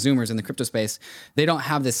 and Zoomers in the crypto space, they don't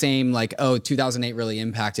have the same like, oh, 2008 really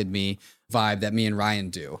impacted me vibe that me and Ryan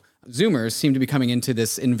do. Zoomers seem to be coming into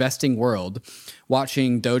this investing world,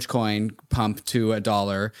 watching Dogecoin pump to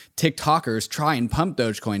 $1, TikTokers try and pump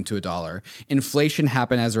Dogecoin to $1, inflation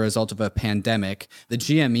happen as a result of a pandemic, the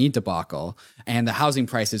GME debacle, and the housing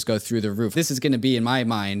prices go through the roof. This is going to be, in my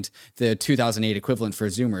mind, the 2008 equivalent for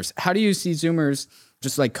Zoomers. How do you see Zoomers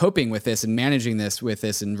just like coping with this and managing this with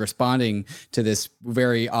this and responding to this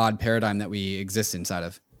very odd paradigm that we exist inside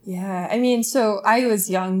of? Yeah, I mean, so I was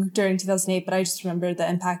young during 2008, but I just remember the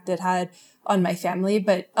impact it had on my family,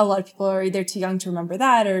 but a lot of people are either too young to remember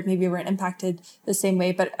that, or maybe weren't impacted the same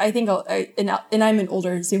way. But I think, and I'm an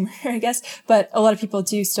older Zoomer, I guess, but a lot of people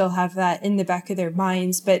do still have that in the back of their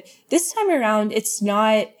minds. But this time around, it's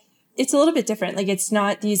a little bit different. Like it's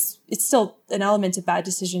still an element of bad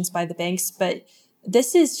decisions by the banks, but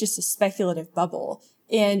this is just a speculative bubble.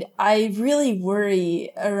 And I really worry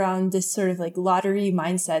around this sort of like lottery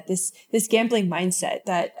mindset, this gambling mindset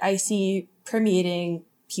that I see permeating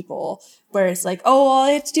people, where it's like, oh, all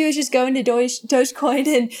I have to do is just go into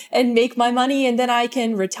Dogecoin and make my money, and then I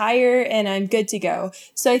can retire and I'm good to go.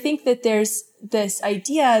 So I think that there's this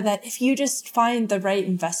idea that if you just find the right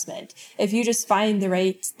investment, if you just find the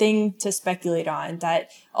right thing to speculate on,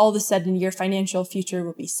 that all of a sudden your financial future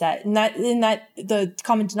will be set. And that the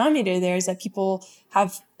common denominator there is that people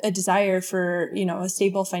have a desire for, a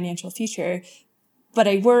stable financial future. But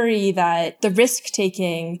I worry that the risk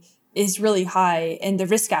taking is really high and the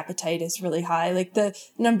risk appetite is really high. Like the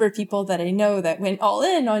number of people that I know that went all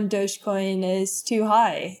in on Dogecoin is too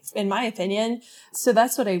high, in my opinion. So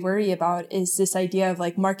that's what I worry about, is this idea of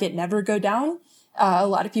like market never go down. A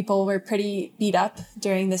lot of people were pretty beat up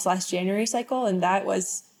during this last January cycle, and that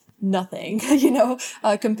was nothing,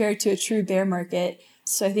 compared to a true bear market.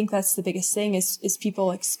 So I think that's the biggest thing is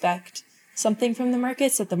people expect something from the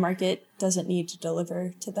markets that the market doesn't need to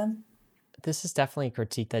deliver to them. This is definitely a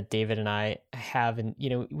critique that David and I have. And,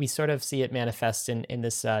 we sort of see it manifest in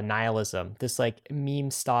this nihilism, this like meme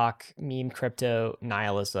stock, meme crypto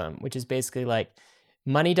nihilism, which is basically like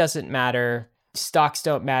money doesn't matter, stocks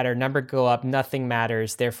don't matter, number go up, nothing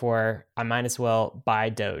matters. Therefore, I might as well buy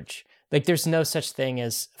Doge. Like there's no such thing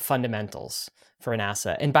as fundamentals for an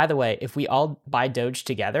asset. And by the way, if we all buy Doge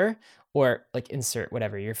together, or like insert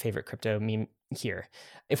whatever your favorite crypto meme here,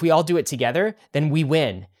 if we all do it together, then we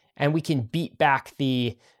win. And we can beat back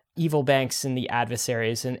the evil banks and the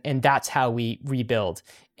adversaries. And that's how we rebuild.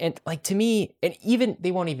 And like, to me, and even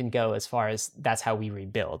they won't even go as far as that's how we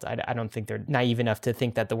rebuild. I don't think they're naive enough to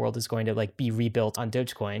think that the world is going to like be rebuilt on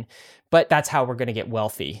Dogecoin, but that's how we're going to get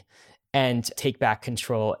wealthy and take back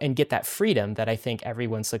control and get that freedom that I think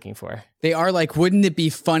everyone's looking for. They are like, wouldn't it be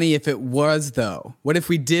funny if it was, though? What if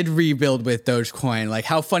we did rebuild with Dogecoin? Like,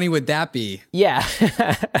 how funny would that be? Yeah.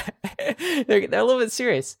 They're a little bit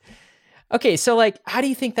serious. Okay, so like, how do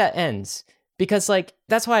you think that ends? Because like,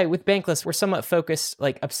 that's why with Bankless, we're somewhat focused,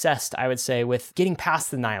 like obsessed, I would say, with getting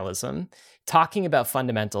past the nihilism, talking about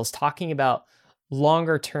fundamentals, talking about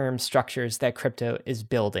longer term structures that crypto is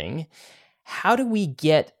building. How do we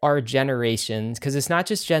get our generations, because it's not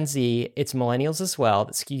just Gen Z, it's millennials as well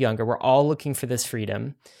that skew younger. We're all looking for this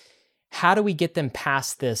freedom. How do we get them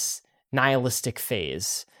past this nihilistic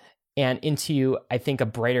phase and into, I think, a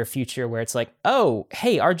brighter future where it's like, oh,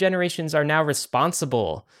 hey, our generations are now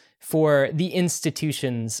responsible for the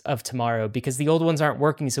institutions of tomorrow because the old ones aren't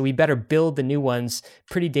working, so we better build the new ones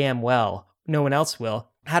pretty damn well. No one else will.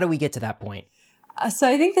 How do we get to that point? So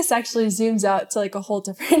I think this actually zooms out to like a whole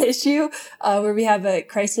different issue where we have a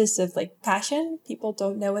crisis of like passion. People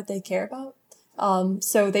don't know what they care about.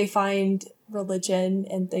 So they find religion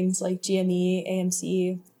and things like GME,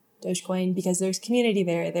 AMC, Dogecoin, because there's community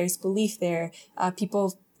there, there's belief there.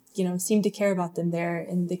 People, seem to care about them there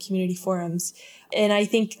in the community forums. And I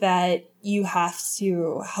think that you have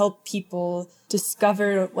to help people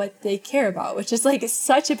discover what they care about, which is like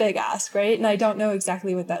such a big ask, right? And I don't know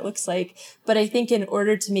exactly what that looks like, but I think in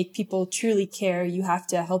order to make people truly care, you have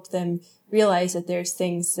to help them realize that there's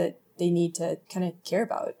things that they need to kind of care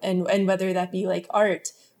about. And whether that be like art,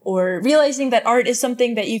 or realizing that art is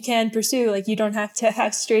something that you can pursue. Like you don't have to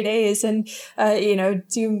have straight A's and,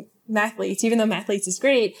 do mathletes, even though mathletes is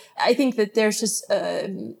great. I think that there's just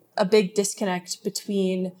a big disconnect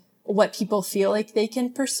between what people feel like they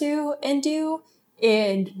can pursue and do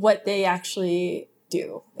and what they actually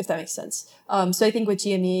do, if that makes sense. So I think with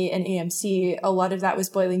GME and AMC, a lot of that was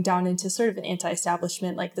boiling down into sort of an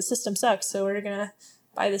anti-establishment, like the system sucks, so we're going to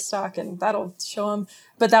buy this stock and that'll show them.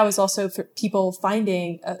 But that was also for people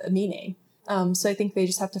finding a meaning. So I think they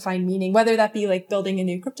just have to find meaning, whether that be like building a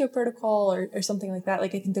new crypto protocol or something like that.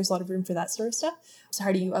 Like I think there's a lot of room for that sort of stuff. So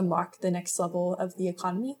how do you unlock the next level of the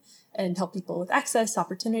economy and help people with access,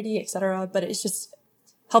 opportunity, etc.? But it's just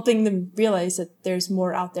helping them realize that there's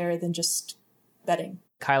more out there than just betting.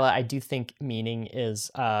 Kyla, I do think meaning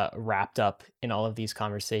is wrapped up in all of these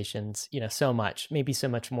conversations, so much, maybe so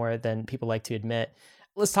much more than people like to admit.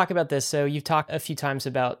 Let's talk about this. So you've talked a few times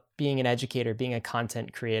about being an educator, being a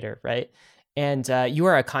content creator, right? And you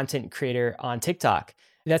are a content creator on TikTok.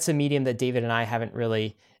 That's a medium that David and I haven't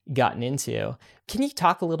really gotten into. Can you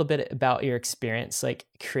talk a little bit about your experience, like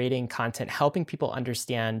creating content, helping people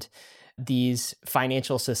understand these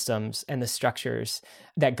financial systems and the structures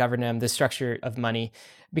that govern them, the structure of money.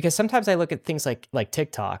 Because sometimes I look at things like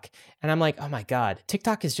TikTok and I'm like, oh my God,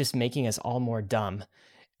 TikTok is just making us all more dumb.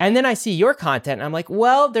 And then I see your content and I'm like,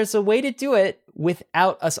 well, there's a way to do it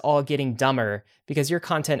without us all getting dumber because your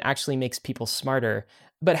content actually makes people smarter.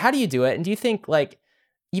 But how do you do it? And do you think like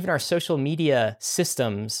even our social media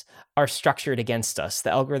systems are structured against us?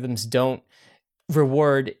 The algorithms don't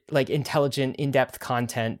reward like intelligent, in-depth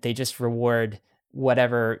content. They just reward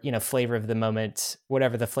whatever, flavor of the moment,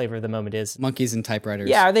 whatever the flavor of the moment is. Monkeys and typewriters.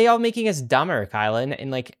 Yeah, are they all making us dumber, Kyla?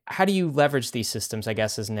 And like, how do you leverage these systems, I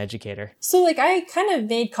guess, as an educator? So like, I kind of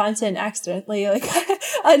made content accidentally. Like,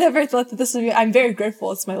 I never thought that this would be, I'm very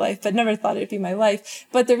grateful it's my life, but never thought it'd be my life.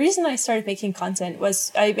 But the reason I started making content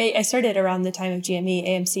was I started around the time of GME,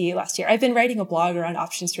 AMC last year. I've been writing a blog around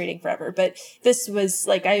options trading forever, but this was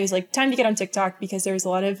like, I was like, time to get on TikTok because there was a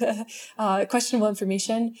lot of questionable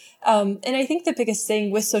information. And I think the biggest thing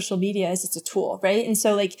with social media is it's a tool, right? And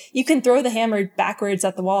so like you can throw the hammer backwards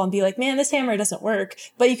at the wall and be like, man, this hammer doesn't work.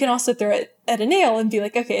 But you can also throw it at a nail and be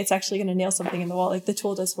like, okay, it's actually going to nail something in the wall. Like the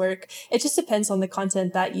tool does work. It just depends on the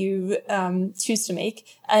content that you choose to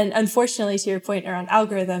make. And unfortunately, to your point around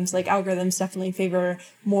algorithms, like algorithms definitely favor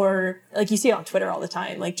more, like you see it on Twitter all the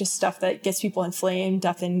time, like just stuff that gets people inflamed,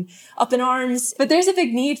 up in arms. But there's a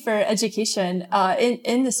big need for education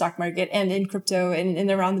in the stock market and in crypto and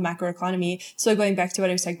around the macroeconomy. So going back to what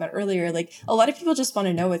I was talking about earlier, like a lot of people just want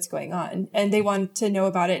to know what's going on and they want to know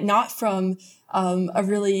about it, not from a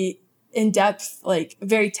really in-depth, like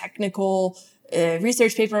very technical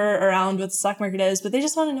research paper around what the stock market is, but they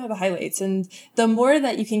just want to know the highlights. And the more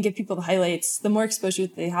that you can give people the highlights, the more exposure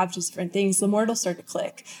that they have to different things, the more it'll start to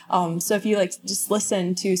click. So if you like just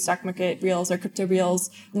listen to stock market reels or crypto reels,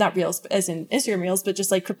 not reels as in Instagram reels, but just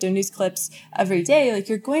like crypto news clips every day, like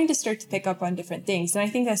you're going to start to pick up on different things. And I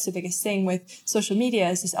think that's the biggest thing with social media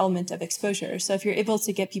is this element of exposure. So if you're able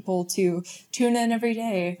to get people to tune in every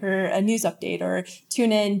day for a news update or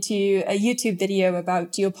tune in to a YouTube video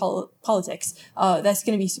about geopolitics, that's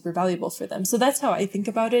going to be super valuable for them. So that's how I think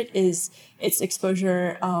about it, is it's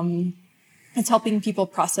exposure. It's helping people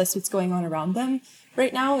process what's going on around them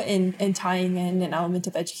right now and tying in an element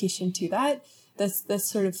of education to that. That's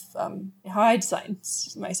sort of how I design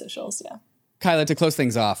my socials. Yeah. Kyla, to close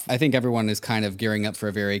things off, I think everyone is kind of gearing up for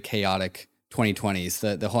a very chaotic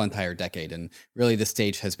 2020s, the whole entire decade. And really the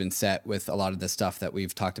stage has been set with a lot of the stuff that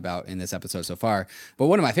we've talked about in this episode so far. But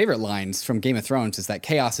one of my favorite lines from Game of Thrones is that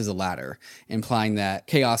chaos is a ladder, implying that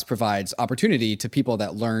chaos provides opportunity to people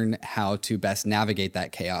that learn how to best navigate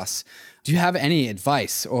that chaos. Do you have any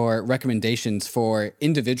advice or recommendations for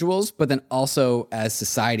individuals, but then also as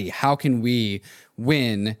society? How can we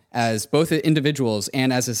win as both individuals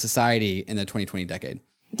and as a society in the 2020 decade?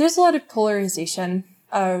 There's a lot of polarization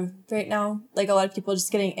right now, like a lot of people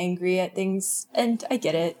just getting angry at things. And I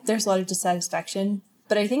get it. There's a lot of dissatisfaction.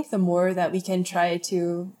 But I think the more that we can try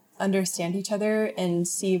to understand each other and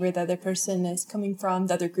see where the other person is coming from,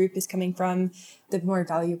 the other group is coming from, the more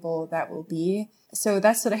valuable that will be. So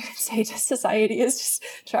that's what I would say to society, is just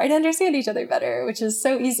try to understand each other better, which is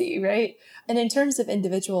so easy, right? And in terms of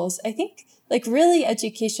individuals, I think like really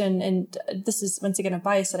education, and this is once again a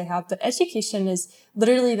bias that I have, but education is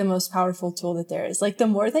literally the most powerful tool that there is. Like the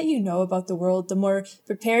more that you know about the world, the more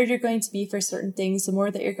prepared you're going to be for certain things, the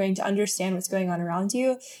more that you're going to understand what's going on around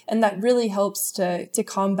you. And that really helps to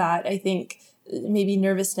combat, I think, maybe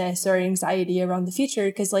nervousness or anxiety around the future.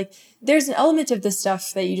 Because like there's an element of this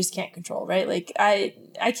stuff that you just can't control, right? Like I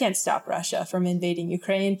can't stop Russia from invading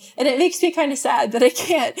Ukraine, and it makes me kind of sad that I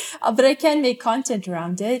can't, but I can make content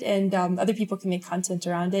around it, and other people can make content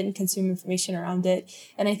around it and consume information around it.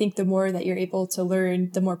 And I think the more that you're able to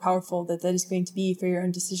learn, the more powerful that is going to be for your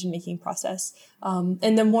own decision-making process.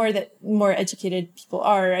 And the more educated people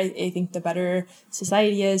are, I think the better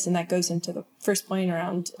society is. And that goes into the first point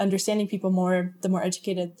around understanding people more. The more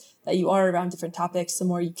educated that you are around different topics, the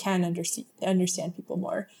more you can understand people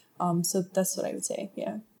more. So that's what I would say.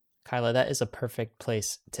 Yeah. Kyla, that is a perfect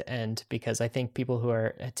place to end, because I think people who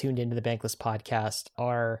are tuned into the Bankless podcast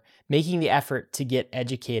are making the effort to get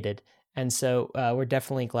educated. And so we're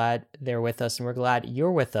definitely glad they're with us, and we're glad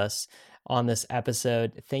you're with us on this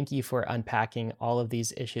episode. Thank you for unpacking all of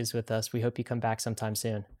these issues with us. We hope you come back sometime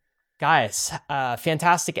soon. Guys,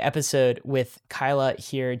 fantastic episode with Kyla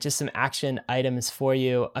here. Just some action items for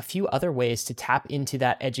you. A few other ways to tap into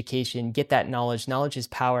that education, get that knowledge. Knowledge is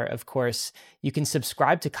power, of course. You can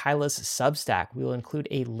subscribe to Kyla's Substack. We will include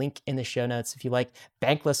a link in the show notes. If you like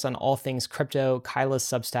Bankless on all things crypto, Kyla's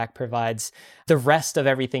Substack provides the rest of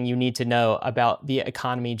everything you need to know about the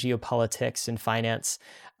economy, geopolitics, and finance.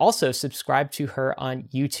 Also, subscribe to her on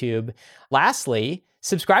YouTube. Lastly,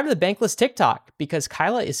 subscribe to the Bankless TikTok because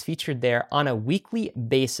Kyla is featured there on a weekly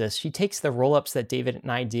basis. She takes the roll-ups that David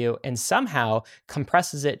and I do and somehow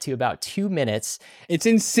compresses it to about 2 minutes. It's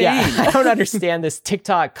insane. Yeah, I don't understand this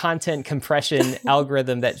TikTok content compression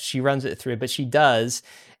algorithm that she runs it through, but she does.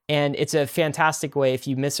 And it's a fantastic way. If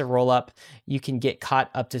you miss a roll-up, you can get caught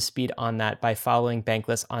up to speed on that by following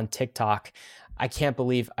Bankless on TikTok. I can't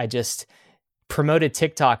believe I just promoted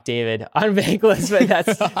TikTok, David, on Bankless,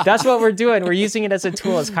 but that's what we're doing. We're using it as a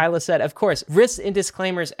tool, as Kyla said. Of course, risks and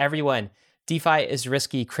disclaimers, everyone. DeFi is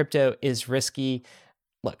risky. Crypto is risky.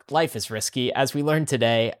 Look, life is risky, as we learned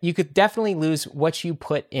today. You could definitely lose what you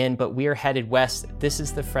put in, but we are headed west. This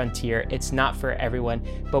is the frontier. It's not for everyone,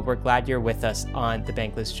 but we're glad you're with us on the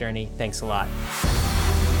Bankless journey. Thanks a lot.